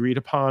all agreed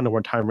upon or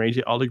one time range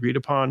they all agreed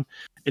upon.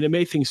 And it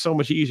made things so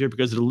much easier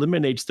because it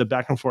eliminates the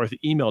back and forth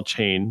email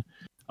chain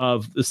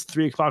of this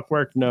 3 o'clock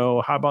work.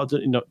 No, how about,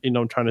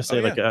 I'm trying to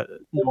say,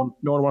 no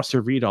one wants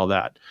to read all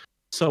that.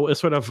 So it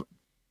sort of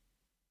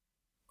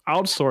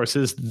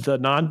outsources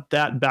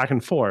that back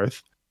and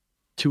forth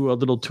to a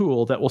little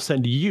tool that will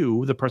send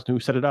you, the person who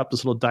set it up,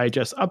 this little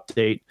digest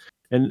update.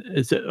 And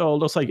it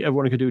looks like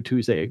everyone could do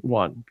Tuesday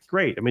 1.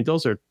 Great. I mean,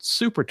 those are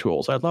super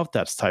tools. I love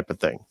that type of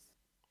thing.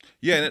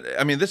 Yeah,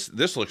 and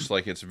this looks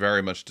like it's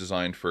very much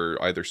designed for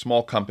either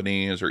small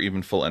companies or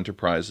even full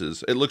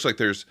enterprises. It looks like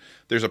there's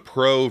a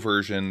pro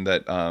version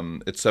that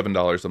it's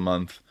 $7 a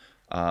month,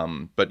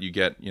 but you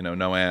get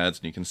no ads,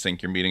 and you can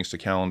sync your meetings to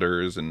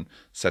calendars and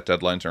set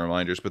deadlines and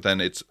reminders. But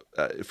then it's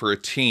for a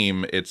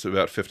team, it's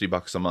about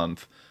 $50 a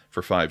month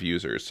for 5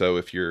 users. So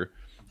if you're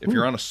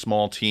on a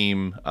small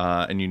team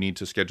and you need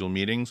to schedule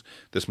meetings,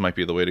 this might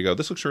be the way to go.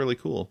 This looks really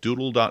cool.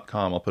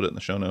 Doodle.com. I'll put it in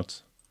the show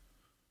notes.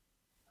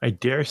 I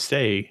dare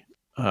say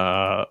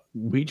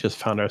we just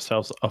found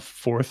ourselves a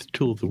 4th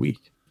tool of the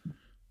week.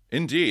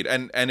 Indeed.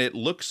 And it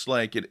looks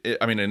like it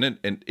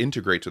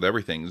integrates with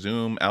everything.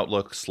 Zoom,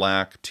 Outlook,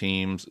 Slack,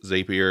 Teams,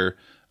 Zapier,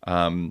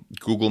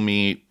 Google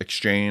Meet,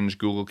 Exchange,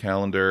 Google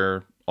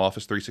Calendar,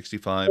 Office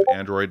 365,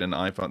 Android and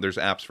iPhone. There's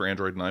apps for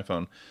Android and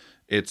iPhone.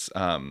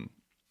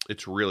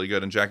 It's really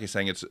good. And Jackie's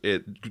saying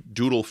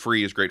Doodle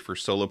free is great for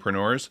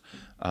solopreneurs.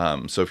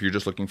 So if you're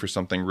just looking for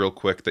something real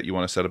quick that you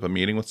want to set up a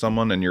meeting with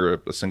someone and you're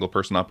a single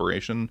person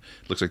operation,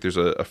 it looks like there's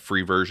a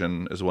free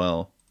version as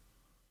well.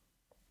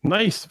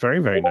 Nice. Very,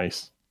 very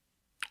nice.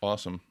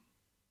 Awesome.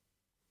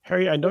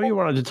 Harry, I know you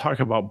wanted to talk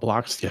about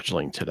block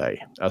scheduling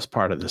today as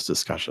part of this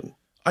discussion.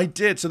 I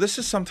did. So this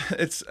is something,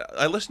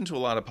 I listened to a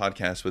lot of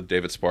podcasts with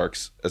David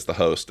Sparks as the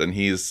host, and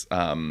he is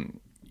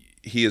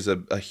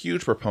a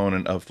huge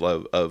proponent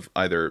of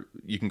either,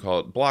 you can call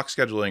it block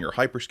scheduling or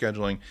hyper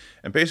scheduling.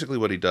 And basically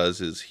what he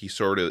does is he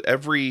sort of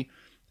every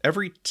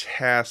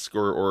task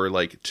or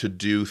like to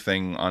do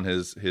thing on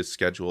his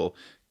schedule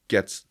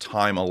gets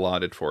time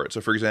allotted for it.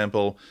 So for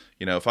example,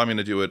 if I'm going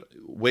to do it,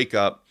 wake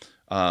up,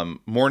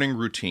 morning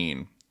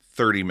routine,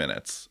 30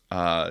 minutes,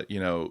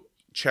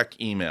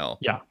 check email,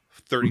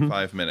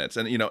 35 minutes.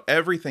 And,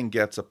 everything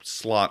gets a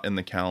slot in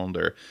the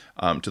calendar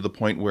to the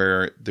point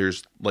where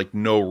there's like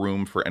no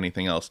room for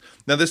anything else.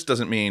 Now, this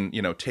doesn't mean,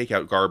 take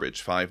out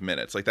garbage 5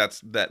 minutes. Like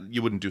that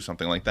you wouldn't do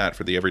something like that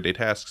for the everyday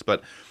tasks.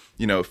 But,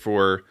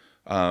 for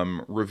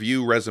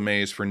review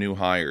resumes for new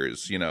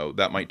hires,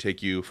 that might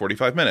take you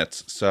 45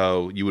 minutes.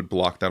 So you would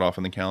block that off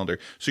in the calendar.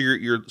 So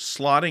you're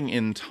slotting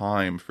in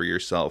time for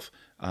yourself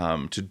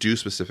to do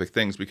specific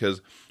things,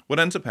 because what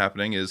ends up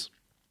happening is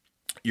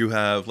you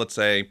have, let's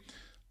say,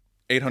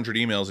 800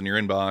 emails in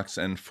your inbox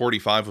and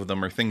 45 of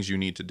them are things you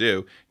need to do.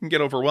 It can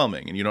get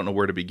overwhelming and you don't know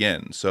where to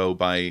begin. So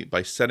by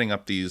setting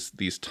up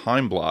these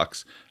time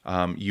blocks,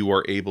 you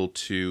are able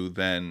to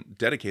then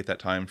dedicate that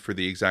time for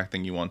the exact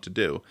thing you want to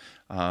do.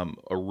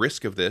 A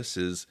risk of this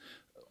is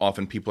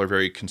often people are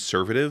very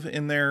conservative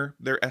in their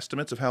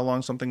estimates of how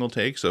long something will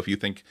take. So if you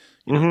think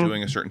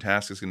doing a certain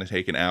task is going to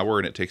take an hour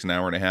and it takes an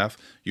hour and a half,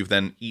 you've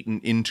then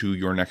eaten into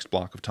your next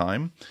block of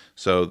time.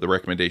 So the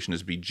recommendation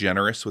is be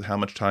generous with how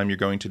much time you're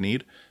going to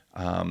need.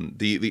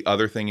 The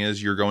other thing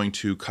is you're going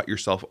to cut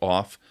yourself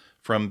off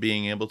from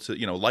being able to,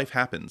 life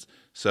happens.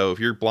 So if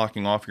you're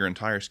blocking off your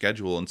entire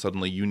schedule and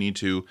suddenly you need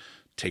to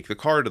take the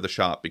car to the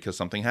shop because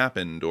something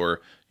happened,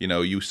 or,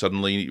 you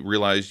suddenly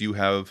realize you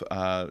have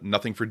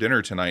nothing for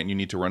dinner tonight and you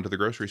need to run to the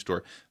grocery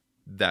store,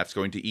 that's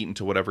going to eat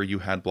into whatever you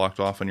had blocked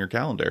off on your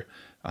calendar.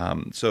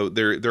 So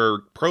there are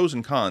pros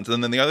and cons.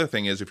 And then the other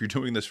thing is, if you're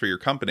doing this for your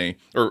company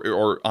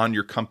or on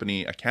your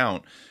company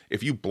account,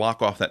 if you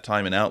block off that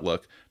time in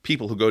Outlook,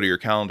 people who go to your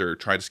calendar,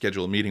 try to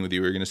schedule a meeting with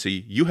you, are going to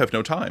see you have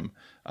no time.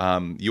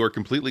 You are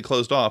completely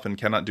closed off and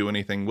cannot do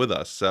anything with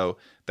us. So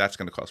that's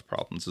going to cause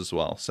problems as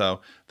well.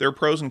 So there are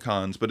pros and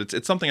cons, but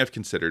it's something I've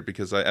considered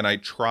because I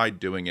tried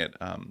doing it,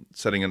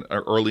 setting an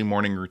early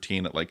morning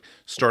routine at like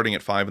starting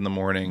at 5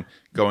 a.m,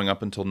 going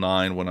up until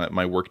 9 when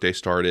my workday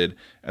started,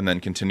 and then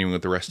continuing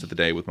with the rest of the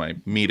day with my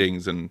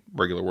meetings and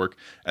regular work.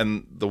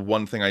 And the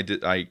one thing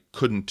I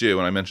couldn't do,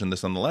 and I mentioned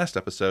this on the last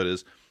episode,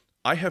 is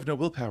I have no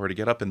willpower to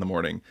get up in the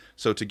morning.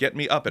 So to get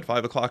me up at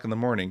 5 o'clock in the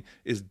morning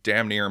is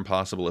damn near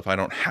impossible if I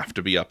don't have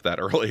to be up that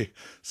early.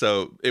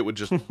 So it would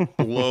just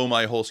blow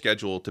my whole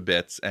schedule to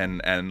bits,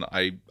 and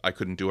I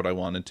couldn't do what I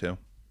wanted to.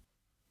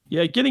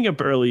 Yeah, getting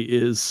up early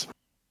is,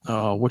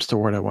 what's the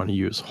word I want to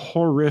use?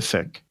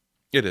 Horrific.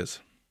 It is.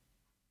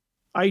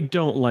 I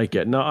don't like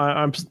it. No,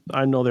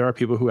 I know there are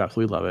people who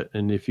absolutely love it.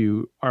 And if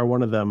you are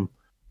one of them,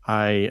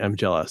 I am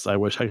jealous. I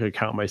wish I could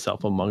count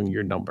myself among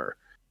your number.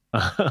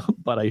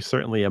 But I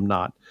certainly am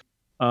not.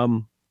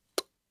 And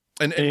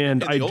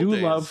I do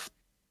love.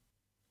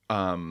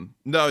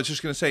 No, I was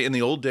just going to say, in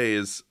the old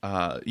days,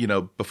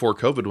 before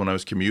COVID, when I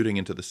was commuting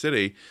into the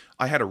city,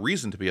 I had a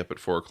reason to be up at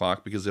 4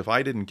 o'clock, because if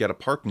I didn't get a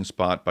parking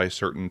spot by a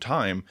certain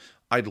time,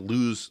 I'd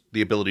lose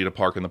the ability to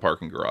park in the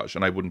parking garage,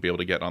 and I wouldn't be able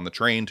to get on the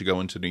train to go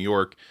into New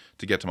York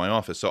to get to my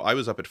office. So I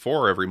was up at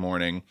 4 every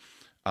morning,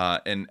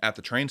 and at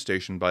the train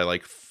station by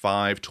like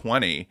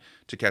 5:20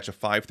 to catch a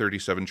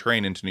 5:37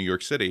 train into New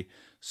York City,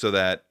 so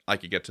that I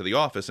could get to the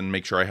office and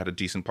make sure I had a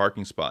decent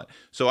parking spot.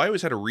 So I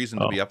always had a reason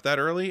to be up that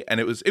early, and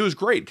it was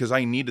great because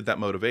I needed that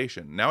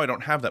motivation. Now I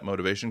don't have that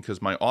motivation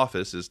because my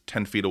office is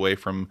 10 feet away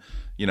from,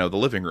 the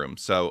living room.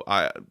 So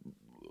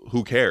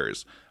who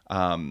cares?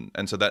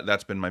 And so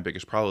that's been my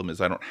biggest problem,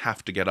 is I don't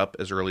have to get up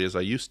as early as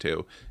I used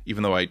to,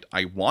 even though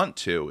I want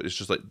to. It's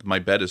just like my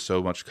bed is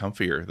so much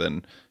comfier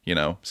than,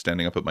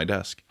 standing up at my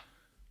desk.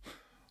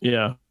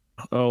 Yeah.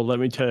 Oh, let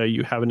me tell you,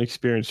 you haven't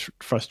experienced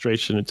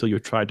frustration until you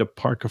tried to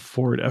park a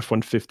Ford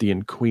F-150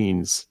 in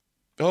Queens.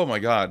 Oh my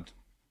God.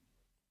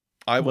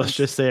 Let's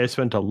just say I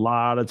spent a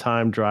lot of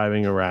time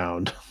driving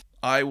around.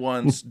 I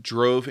once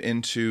drove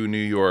into New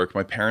York.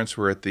 My parents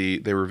were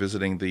they were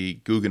visiting the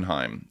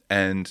Guggenheim,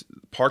 and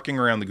parking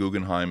around the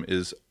Guggenheim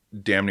is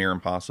damn near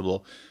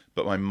impossible.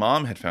 But my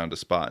mom had found a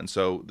spot, and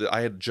so I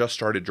had just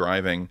started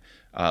driving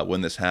when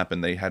this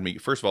happened. They had me,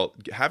 first of all,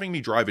 having me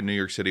drive in New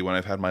York City when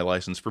I've had my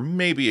license for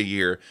maybe a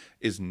year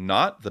is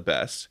not the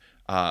best.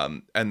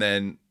 And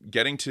then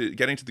getting to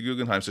the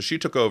Guggenheim. So she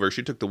took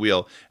the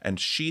wheel, and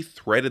she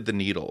threaded the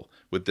needle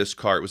with this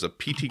car. It was a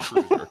PT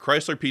Cruiser, a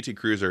Chrysler PT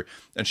Cruiser.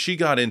 And she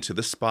got into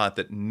the spot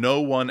that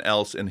no one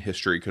else in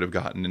history could have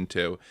gotten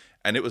into.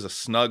 And it was a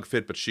snug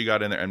fit, but she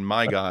got in there, and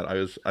my God,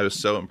 I was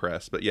so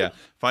impressed. But yeah,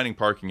 finding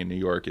parking in New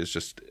York is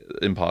just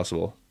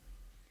impossible.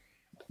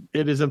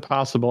 It is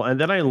impossible. And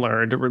then I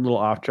learned, we're a little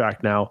off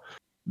track now,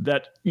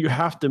 that you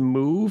have to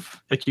move.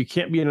 Like, you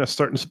can't be in a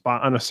certain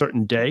spot on a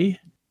certain day.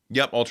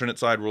 Yep, alternate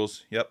side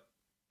rules. Yep.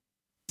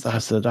 I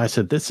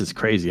said, this is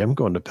crazy. I'm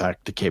going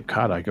back to Cape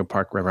Cod. I can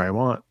park wherever I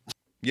want.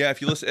 Yeah,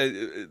 if you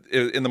listen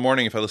in the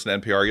morning, if I listen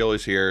to NPR, you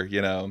always hear,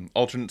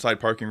 alternate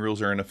side parking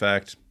rules are in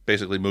effect.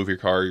 Basically, move your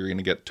car, you're going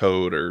to get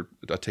towed or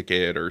a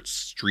ticket or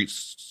street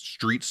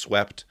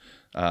swept.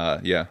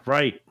 Yeah.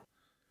 Right.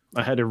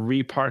 I had to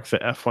repark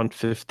the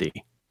F-150.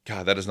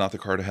 God, that is not the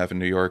car to have in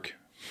New York.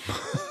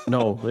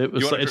 No, it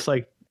was. It's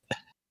like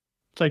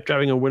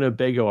driving a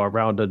Winnebago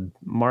around a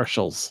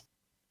Marshall's.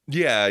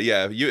 Yeah.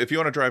 If you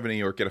want to drive in New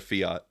York, get a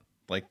Fiat.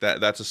 Like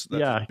that's as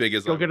big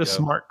as. Go get a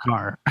smart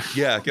car.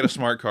 Yeah, get a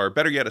smart car.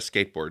 Better yet, a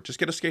skateboard. Just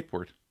get a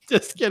skateboard.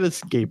 Just get a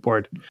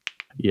skateboard.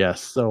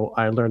 Yes, so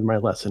I learned my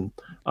lesson.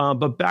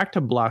 But back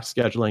to block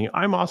scheduling,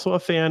 I'm also a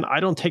fan. I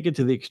don't take it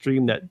to the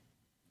extreme that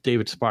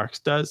David Sparks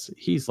does.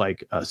 He's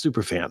like a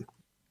super fan.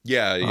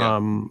 Yeah, yeah.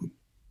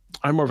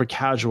 I'm more of a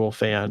casual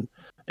fan,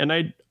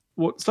 and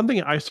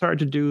something I started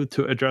to do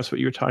to address what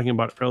you were talking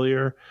about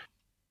earlier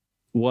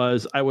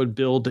was I would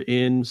build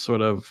in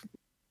sort of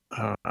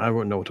I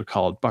wouldn't know what to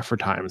call it, buffer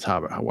times,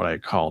 what I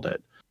called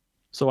it.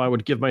 So I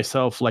would give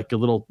myself like a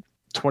little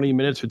 20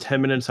 minutes or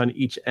 10 minutes on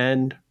each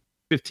end,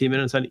 15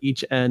 minutes on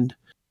each end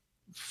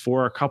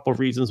for a couple of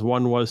reasons.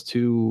 One was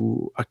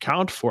to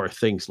account for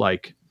things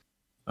like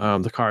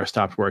the car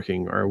stopped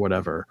working or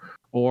whatever,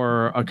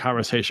 or a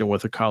conversation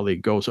with a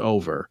colleague goes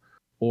over,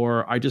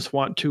 or I just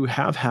want to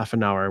have half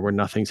an hour where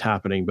nothing's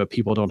happening, but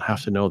people don't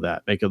have to know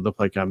that. Make it look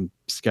like I'm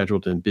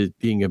scheduled and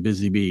being a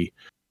busy bee.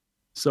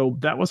 So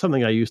that was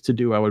something I used to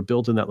do. I would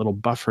build in that little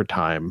buffer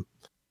time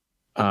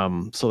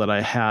so that I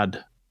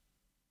had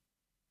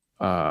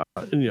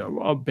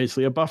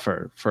basically a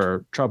buffer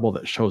for trouble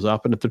that shows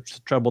up. And if the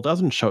trouble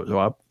doesn't show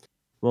up,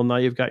 well, now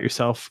you've got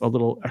yourself a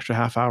little extra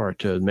half hour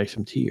to make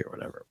some tea or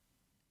whatever.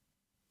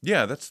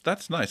 Yeah,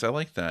 that's nice. I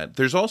like that.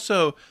 There's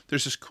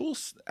this cool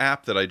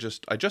app that I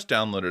just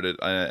downloaded it,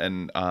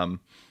 and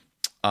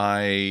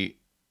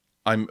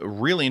I'm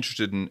really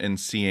interested in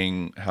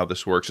seeing how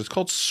this works. It's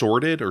called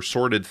Sorted or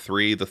Sorted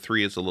 3. The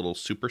 3 is a little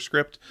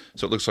superscript,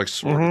 so it looks like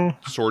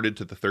sorted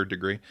to the third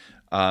degree.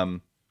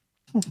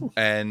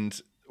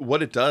 And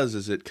what it does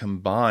is it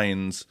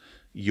combines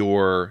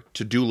your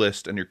to-do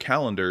list and your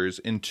calendars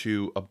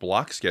into a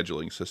block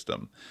scheduling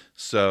system.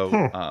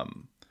 So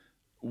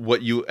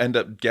what you end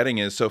up getting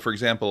is, so for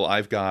example,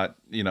 I've got,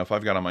 if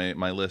I've got on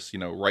my list,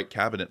 write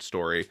cabinet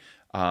story,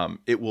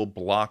 it will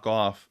block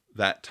off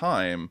that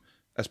time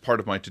as part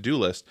of my to-do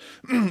list,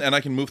 and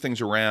I can move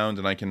things around,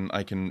 and I can,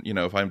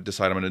 if I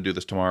decide I'm going to do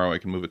this tomorrow, I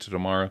can move it to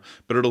tomorrow,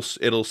 but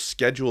it'll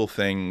schedule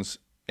things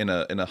in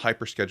a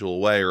hyper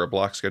schedule way or a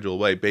block schedule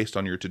way based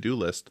on your to-do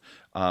list,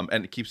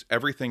 and it keeps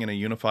everything in a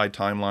unified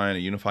timeline, a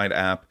unified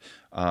app.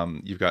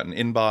 You've got an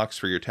inbox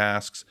for your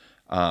tasks.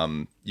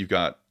 You've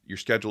got your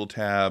schedule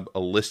tab, a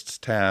lists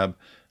tab.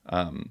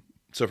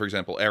 So for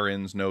example,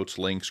 errands, notes,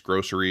 links,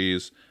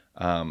 groceries.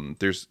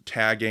 There's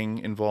tagging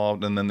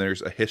involved, and then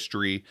there's a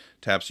history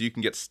tab, so you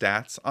can get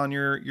stats on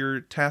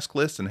your task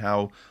list and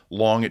how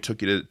long it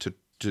took you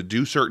to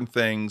do certain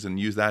things, and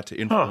use that to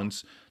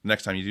influence the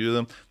next time you do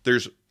them.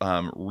 There's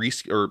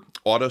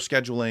auto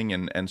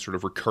scheduling and sort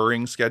of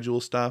recurring schedule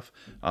stuff,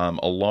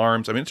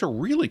 alarms. I mean, it's a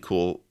really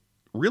cool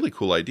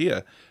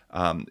idea.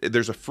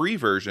 There's a free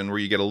version where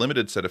you get a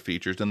limited set of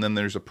features, and then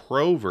there's a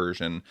pro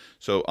version.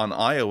 So on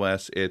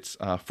iOS, it's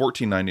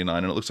 $14.99,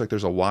 and it looks like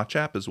there's a watch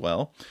app as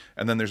well.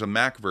 And then there's a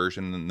Mac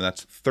version, and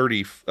that's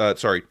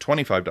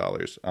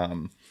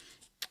 $25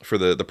 for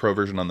the pro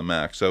version on the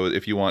Mac. So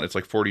if you want, it's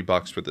like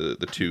 $40 for the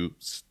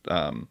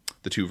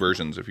two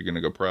versions if you're going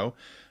to go pro.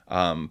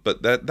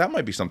 But that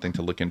might be something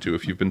to look into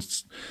if you've been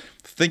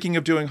thinking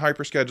of doing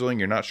hyper scheduling,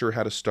 you're not sure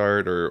how to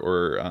start,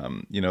 or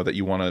that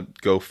you want to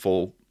go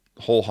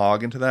whole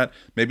hog into that.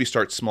 Maybe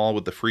start small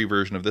with the free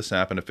version of this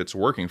app, and if it's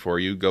working for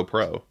you, go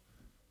pro.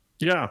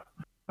 Yeah,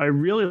 I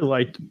really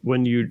liked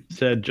when you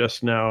said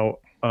just now,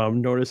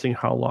 noticing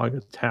how long a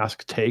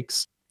task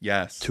takes.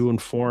 Yes. To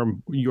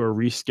inform your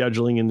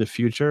rescheduling in the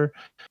future.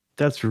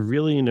 That's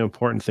really an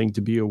important thing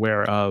to be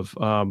aware of,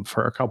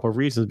 for a couple of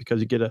reasons, because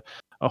you get a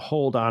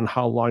hold on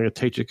how long it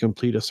takes to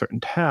complete a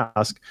certain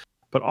task.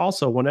 But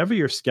also, whenever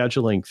you're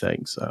scheduling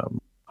things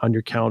on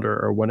your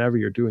calendar or whenever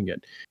you're doing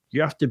it,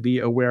 you have to be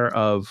aware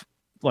of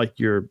like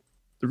the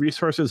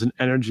resources and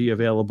energy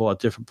available at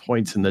different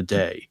points in the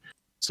day.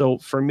 So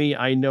for me,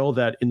 I know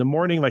that in the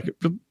morning, like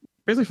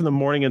basically from the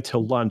morning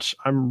until lunch,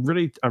 I'm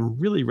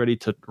really ready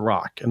to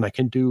rock, and I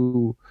can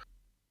do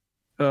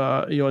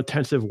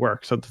intensive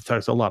work. So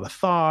there's a lot of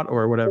thought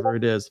or whatever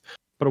it is.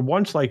 But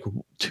once like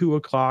 2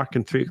 o'clock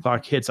and 3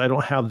 o'clock hits, I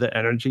don't have the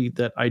energy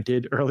that I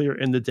did earlier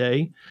in the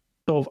day.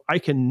 So if I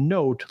can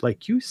note,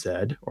 like you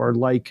said, or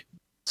like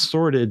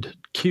Sorted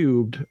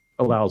Cubed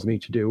allows me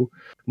to do,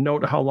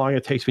 note how long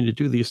it takes me to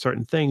do these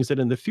certain things, that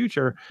in the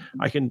future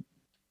I can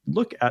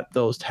look at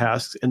those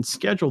tasks and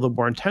schedule the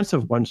more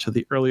intensive ones to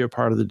the earlier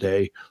part of the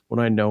day when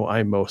I know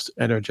I'm most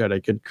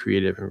energetic and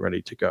creative and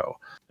ready to go.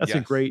 That's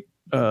yes.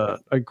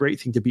 a great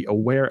thing to be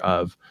aware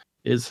of,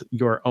 is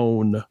your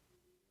own,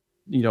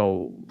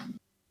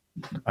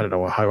 I don't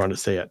know how I want to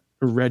say it,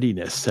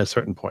 readiness at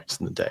certain points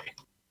in the day.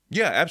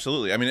 Yeah,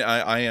 absolutely. I mean,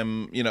 I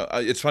am,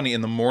 it's funny,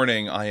 in the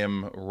morning, I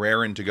am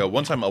raring to go.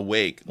 Once I'm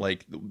awake,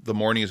 like the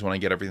morning is when I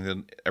get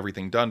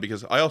everything done,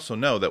 because I also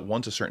know that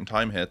once a certain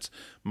time hits,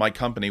 my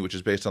company, which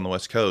is based on the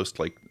West Coast,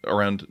 like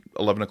around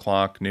 11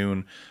 o'clock,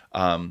 noon,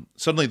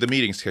 suddenly the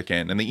meetings kick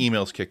in and the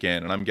emails kick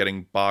in, and I'm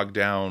getting bogged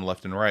down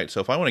left and right.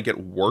 So if I want to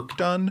get work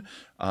done,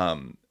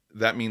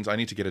 that means I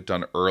need to get it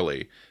done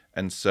early.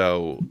 And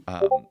so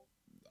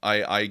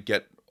I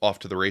get off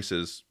to the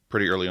races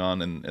pretty early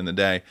on in the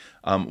day.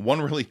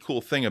 One really cool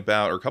thing or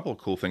a couple of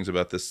cool things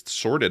about this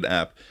Sorted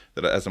app,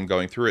 that as I'm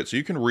going through it, so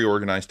you can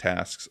reorganize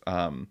tasks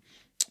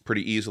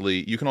pretty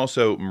easily. You can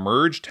also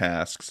merge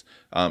tasks.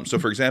 So,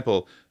 for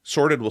example,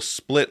 Sorted will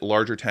split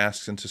larger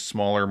tasks into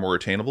smaller, more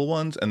attainable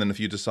ones. And then if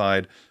you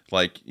decide,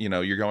 like,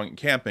 you're going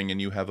camping and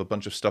you have a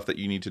bunch of stuff that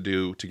you need to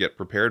do to get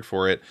prepared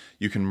for it,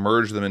 you can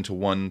merge them into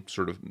one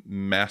sort of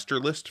master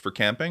list for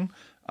camping.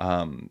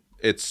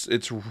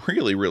 It's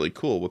really, really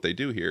cool what they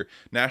do here.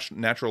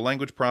 Natural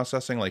language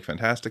processing like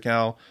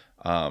Fantastical.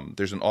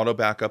 There's an auto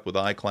backup with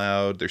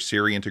iCloud. There's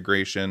Siri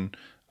integration.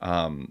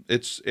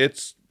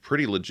 It's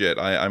pretty legit.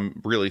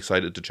 I'm really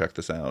excited to check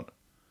this out.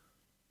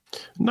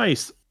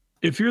 Nice.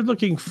 If you're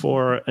looking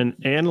for an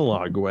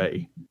analog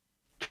way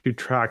to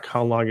track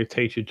how long it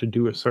takes you to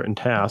do a certain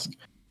task,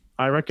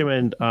 I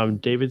recommend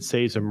David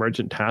Say's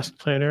Emergent Task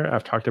Planner.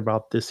 I've talked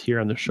about this here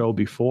on the show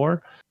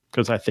before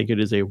because I think it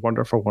is a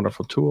wonderful,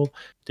 wonderful tool.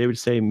 David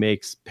Say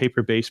makes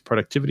paper-based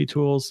productivity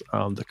tools.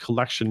 The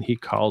collection he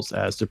calls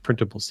as the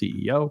Printable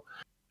CEO.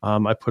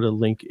 I put a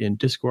link in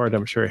Discord.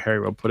 I'm sure Harry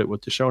will put it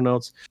with the show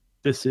notes.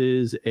 This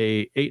is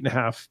a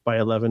 8.5 by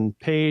 11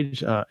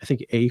 page. I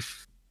think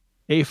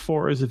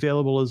A4 is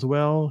available as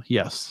well.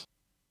 Yes.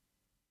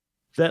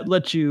 That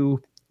lets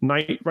you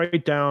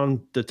write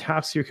down the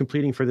tasks you're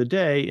completing for the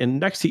day. And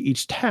next to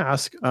each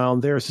task,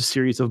 there's a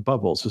series of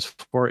bubbles.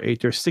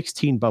 There's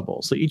 16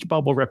 bubbles. So each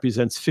bubble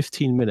represents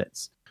 15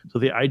 minutes. So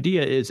the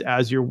idea is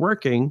as you're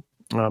working,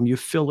 you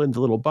fill in the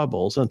little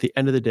bubbles. And at the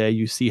end of the day,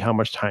 you see how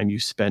much time you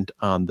spent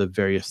on the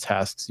various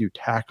tasks you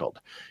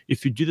tackled.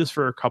 If you do this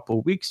for a couple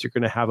of weeks, you're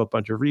going to have a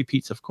bunch of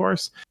repeats, of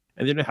course.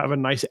 And then you have a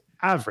nice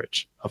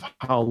average of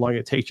how long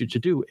it takes you to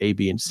do A,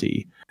 B, and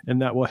C.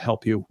 And that will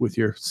help you with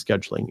your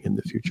scheduling in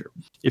the future.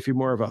 If you're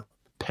more of a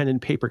pen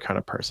and paper kind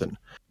of person,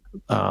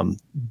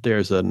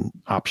 there's an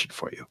option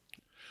for you.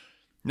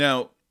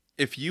 Now,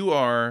 if you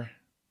are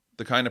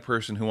the kind of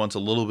person who wants a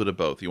little bit of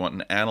both, you want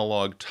an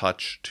analog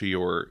touch to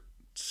your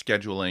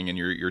scheduling and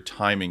your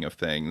timing of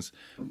things,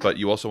 but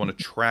you also want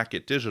to track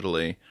it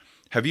digitally.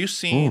 Have you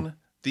seen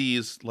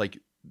these like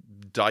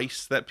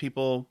dice that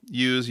people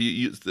use?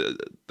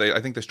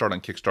 I think they start on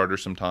Kickstarter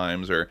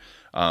sometimes,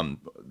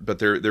 but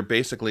they're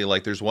basically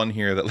like, there's one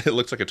here that it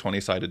looks like a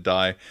 20-sided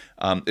die.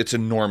 It's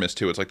enormous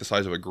too. It's like the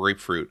size of a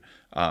grapefruit.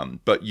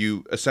 But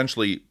you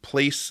essentially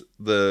place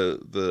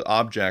the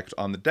object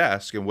on the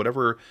desk, and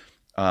whatever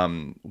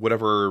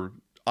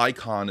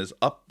icon is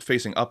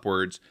facing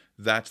upwards,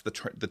 that's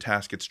the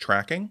task it's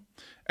tracking,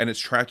 and it's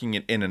tracking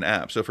it in an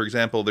app. So for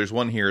example, there's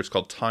one here, it's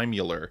called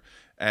Timemuller,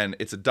 and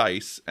it's a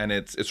dice, and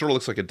it sort of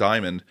looks like a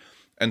diamond.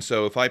 And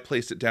so if I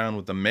place it down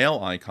with the mail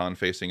icon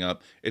facing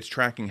up, it's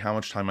tracking how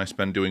much time I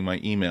spend doing my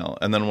email.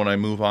 And then when I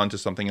move on to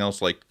something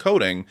else like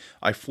coding,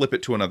 I flip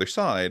it to another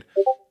side,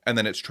 and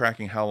then it's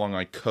tracking how long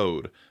I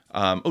code.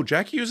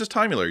 Jackie uses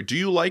Timemuller. Do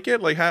you like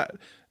it? Like,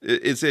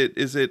 is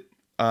it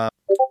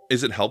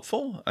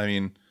helpful? I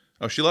mean,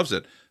 she loves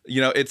it.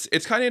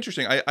 It's kind of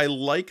interesting. I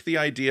like the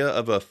idea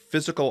of a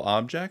physical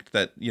object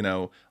that,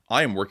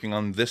 I am working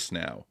on this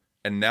now.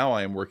 And now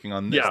I am working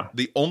on this. Yeah.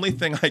 The only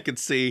thing I could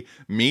see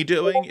me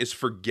doing is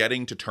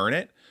forgetting to turn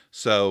it.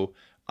 So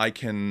I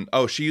can,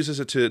 she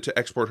uses it to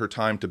export her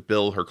time to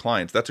bill her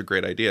clients. That's a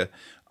great idea.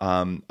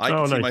 I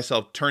can see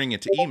myself turning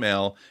it to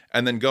email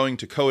and then going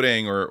to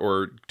coding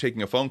or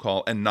taking a phone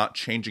call and not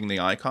changing the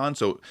icon.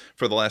 So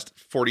for the last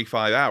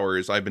 45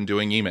 hours, I've been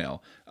doing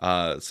email.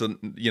 That's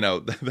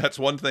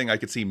one thing I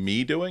could see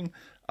me doing.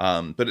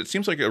 But it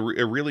seems like a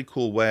really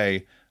cool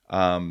way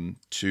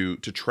to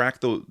track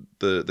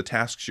the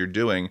tasks you're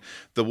doing.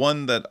 The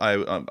one that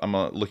I'm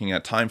looking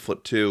at,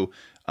 TimeFlip 2,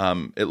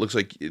 it looks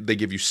like they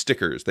give you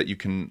stickers that you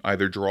can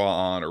either draw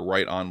on or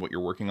write on what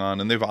you're working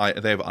on, and they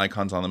have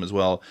icons on them as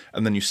well.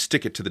 And then you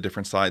stick it to the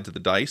different sides of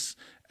the dice,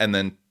 and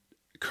then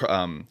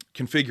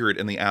configure it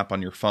in the app on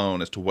your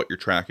phone as to what you're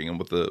tracking and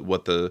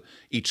what the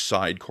each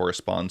side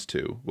corresponds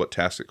to, what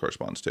task it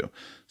corresponds to.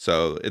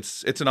 So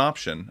it's an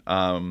option.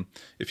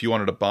 If you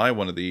wanted to buy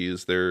one of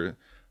these, the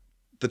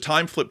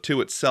TimeFlip 2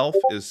 itself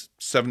is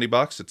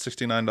 $70. It's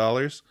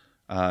 $69.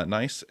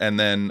 Nice. And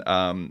then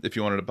if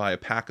you wanted to buy a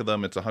pack of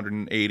them, it's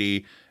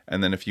 $180.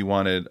 And then if you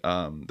wanted,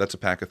 that's a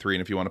pack of 3.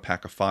 And if you want a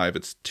pack of 5,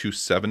 it's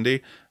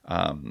 $270.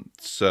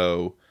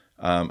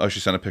 She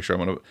sent a picture.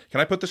 Can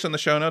I put this in the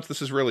show notes?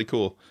 This is really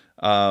cool.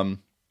 And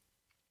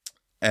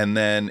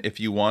then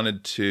if you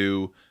wanted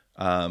to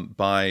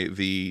buy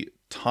the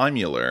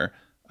Timemuller,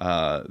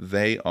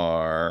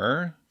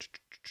 they're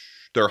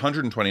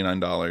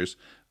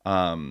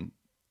 $129.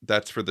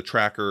 That's for the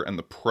tracker and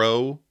the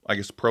pro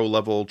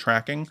level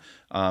tracking.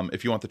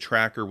 If you want the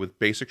tracker with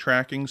basic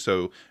tracking,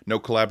 so no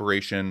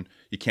collaboration,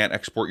 you can't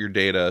export your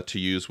data to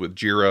use with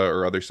Jira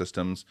or other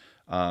systems,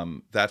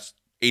 that's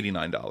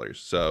 $89.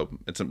 So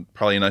it's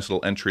probably a nice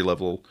little entry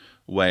level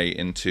way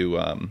into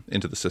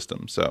the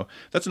system. So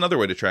that's another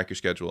way to track your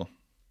schedule.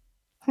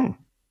 I'm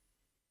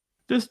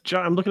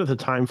looking at the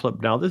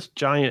TimeFlip now. This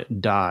giant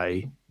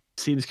die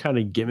seems kind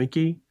of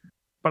gimmicky.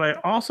 But I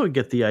also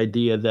get the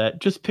idea that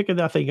just picking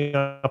that thing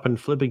up and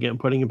flipping it and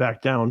putting it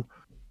back down,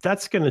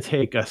 that's going to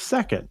take a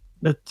second.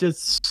 That's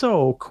just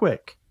so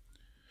quick.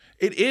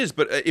 It is,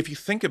 but if you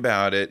think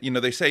about it,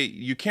 they say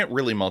you can't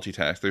really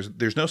multitask.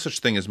 There's no such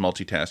thing as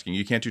multitasking.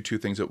 You can't do two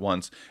things at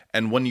once.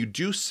 And when you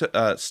do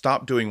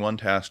stop doing one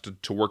task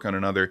to work on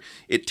another,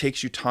 it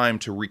takes you time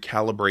to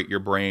recalibrate your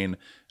brain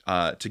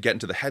to get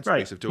into the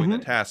headspace of doing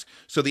that task.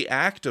 So the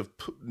act of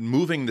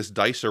moving this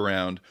dice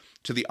around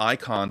to the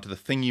icon, to the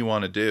thing you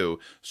want to do,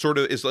 sort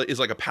of is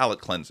like a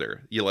palate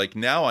cleanser. You're like,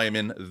 now I am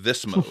in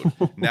this mode.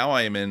 Now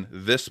I am in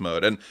this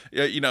mode. And,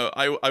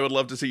 I would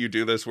love to see you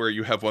do this where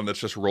you have one that's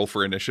just roll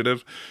for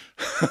initiative.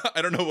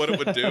 I don't know what it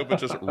would do, but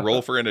just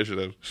roll for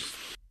initiative.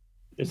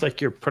 It's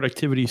like your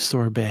productivity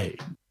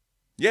sorbet.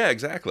 Yeah,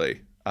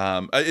 exactly.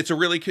 It's a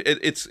really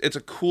it's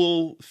a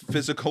cool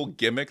physical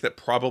gimmick that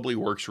probably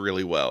works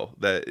really well.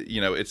 That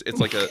it's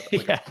like a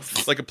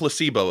Yes. like a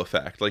placebo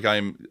effect. Like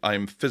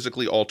I'm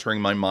physically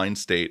altering my mind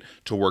state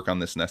to work on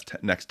this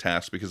next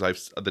task because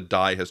the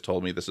die has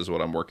told me this is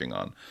what I'm working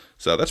on.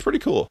 So that's pretty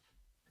cool.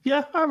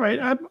 Yeah. All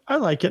right. I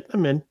like it.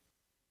 I'm in.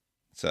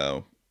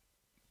 So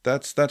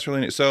that's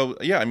really neat. So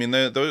yeah, I mean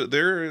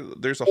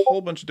there's a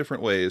whole bunch of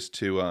different ways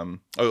to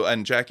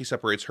and Jackie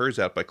separates hers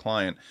out by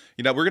client.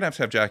 We're gonna have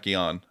to have Jackie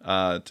on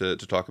to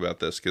talk about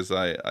this because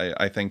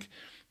I think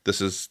this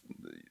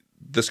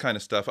kind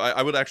of stuff.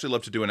 I would actually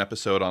love to do an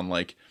episode on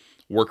like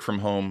work from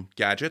home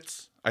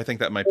gadgets. I think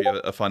that might be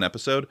a fun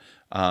episode.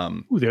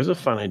 Ooh, there's a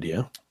fun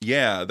idea.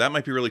 Yeah, that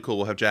might be really cool.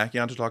 We'll have Jackie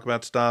on to talk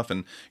about stuff,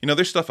 and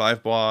there's stuff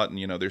I've bought, and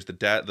there's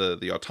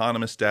the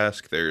autonomous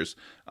desk. There's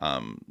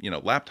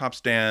laptop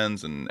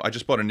stands, and I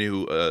just bought a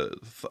new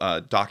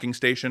docking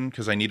station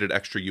because I needed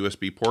extra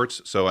USB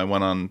ports. So I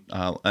went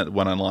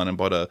online and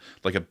bought a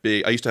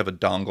big. I used to have a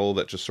dongle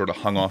that just sort of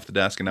hung off the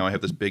desk, and now I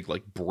have this big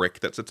like brick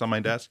that sits on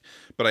my desk.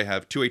 But I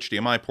have 2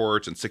 HDMI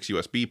ports and 6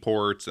 USB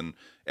ports, and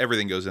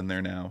everything goes in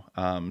there now.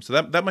 So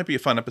that might be a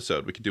fun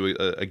episode. We could do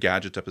a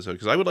gadgets episode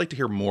because I would like to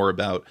hear more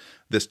about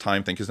this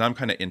time thing because I'm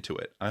kind of into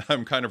it.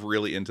 I'm kind of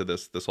really into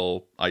this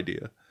whole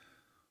idea.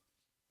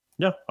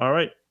 Yeah. All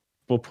right.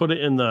 We'll put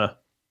it in the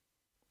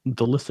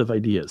list of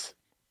ideas.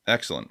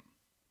 Excellent.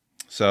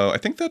 So I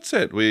think that's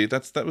it.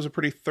 That was a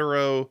pretty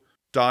thorough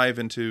dive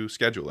into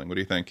scheduling. What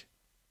do you think?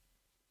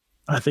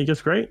 I think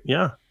it's great.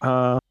 Yeah.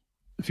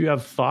 If you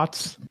have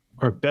thoughts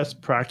or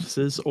best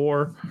practices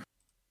or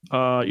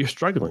you're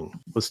struggling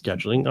with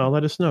scheduling,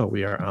 let us know.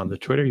 We are on the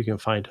Twitter. You can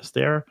find us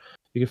there.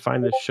 You can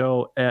find the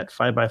show at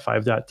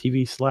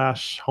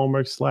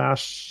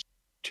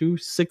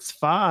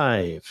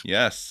 5by5.tv/homework/265.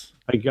 Yes.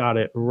 I got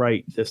it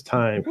right this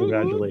time.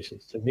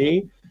 Congratulations to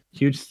me.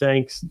 Huge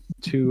thanks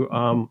to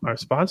our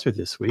sponsor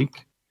this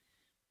week,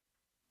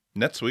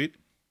 NetSuite.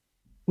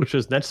 which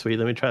was NetSuite.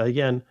 Let me try that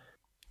again.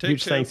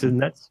 Huge thanks to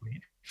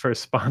NetSuite for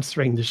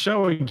sponsoring the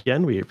show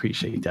again. We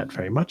appreciate that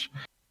very much.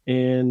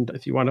 And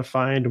if you want to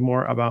find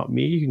more about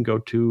me, you can go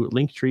to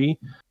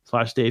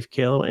Linktree/Dave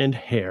Kalo and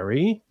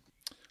Harry.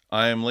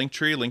 I am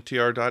Linktree,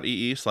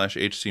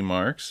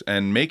 linktr.ee/hcmarks.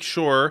 And make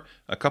sure,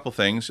 a couple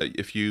things,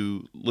 if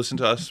you listen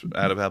to us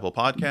out of Apple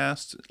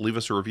Podcasts, leave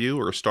us a review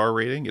or a star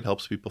rating. It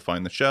helps people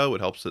find the show.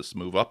 It helps us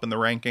move up in the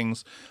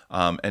rankings.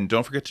 And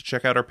don't forget to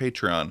check out our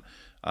Patreon.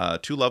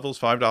 2 levels,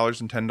 $5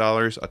 and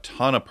 $10, a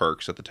ton of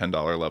perks at the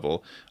 $10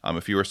 level.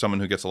 If you are someone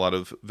who gets a lot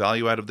of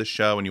value out of the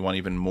show and you want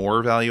even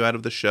more value out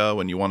of the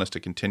show and you want us to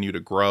continue to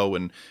grow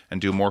and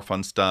do more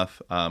fun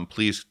stuff,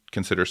 please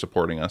consider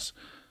supporting us.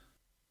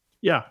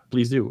 Yeah,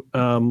 please do.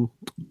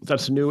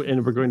 That's new,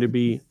 and we're going to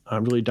be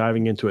really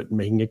diving into it and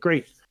making it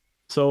great.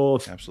 So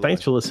Absolutely.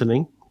 Thanks for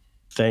listening.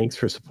 Thanks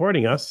for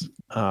supporting us.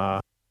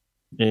 And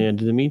in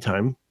the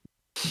meantime,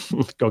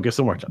 go get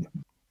some work done.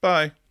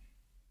 Bye.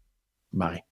 Bye.